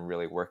system from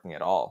really working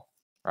at all.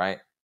 right?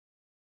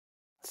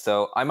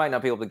 So I might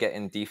not be able to get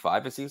in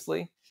d5 as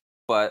easily,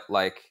 but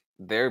like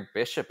their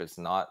bishop is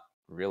not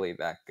really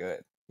that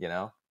good, you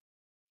know?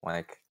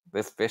 Like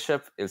this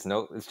bishop is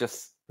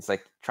it's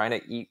like trying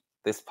to eat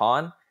this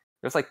pawn.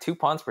 There's like 2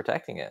 pawns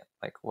protecting it.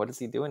 Like what is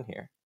he doing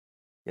here?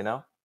 You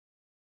know?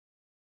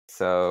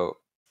 So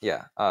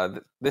yeah,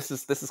 this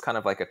is kind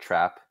of like a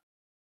trap.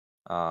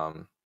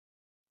 Um,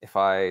 if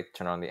I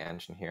turn on the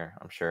engine here,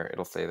 I'm sure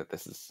it'll say that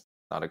this is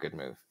not a good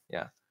move.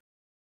 Yeah.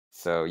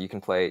 So you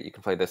can play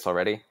this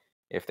already.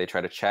 If they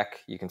try to check,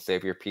 you can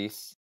save your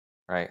piece,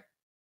 right?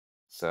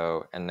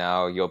 So and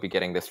now you'll be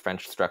getting this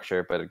French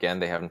structure, but again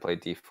they haven't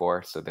played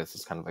d4, so this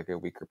is kind of like a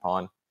weaker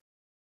pawn,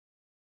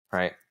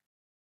 right?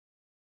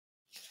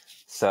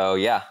 So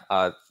yeah,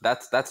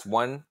 that's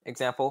one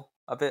example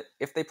of it.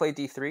 If they play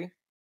d3,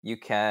 you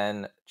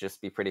can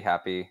just be pretty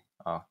happy.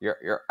 Oh,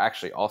 you're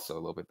actually also a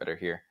little bit better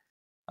here.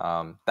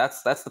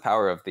 That's the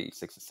power of the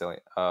e6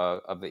 Sicilian.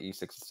 Of the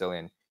e6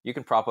 Sicilian, you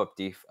can prop up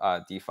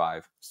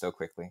d5 so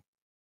quickly,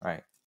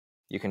 right?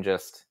 You can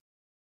just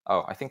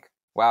I think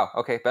wow.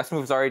 Okay, best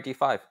move is already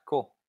d5.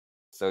 Cool.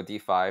 So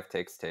d5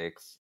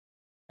 takes.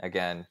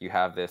 Again, you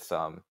have this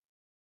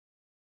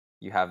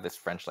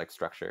French-like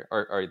structure,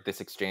 or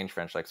this exchange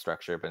French-like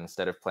structure, but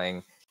instead of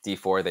playing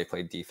d4, they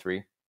played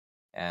d3,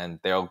 and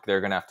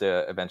they're gonna have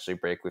to eventually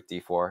break with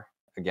d4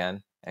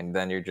 again, and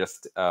then you're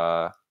just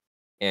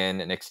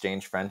in an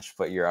exchange French,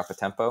 but you're up a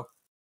tempo.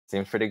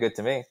 Seems pretty good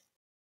to me.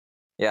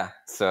 Yeah.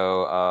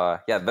 So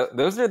yeah,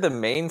 those are the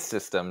main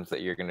systems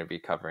that you're going to be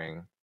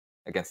covering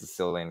against the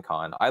Sicilian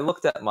Kan. I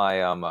looked at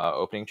my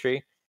opening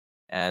tree,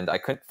 and I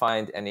couldn't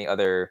find any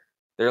other.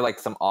 There are like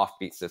some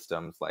offbeat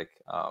systems like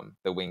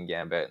the Wing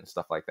Gambit and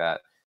stuff like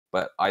that,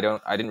 but I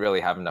didn't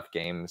really have enough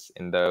games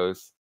in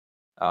those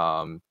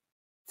um,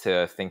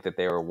 to think that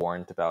they were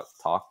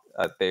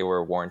they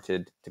were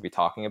warranted to be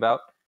talking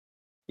about.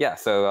 Yeah.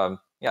 So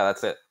yeah,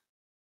 that's it.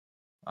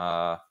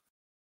 Uh,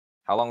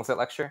 how long was that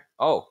lecture?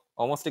 Oh,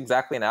 almost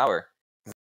exactly an hour.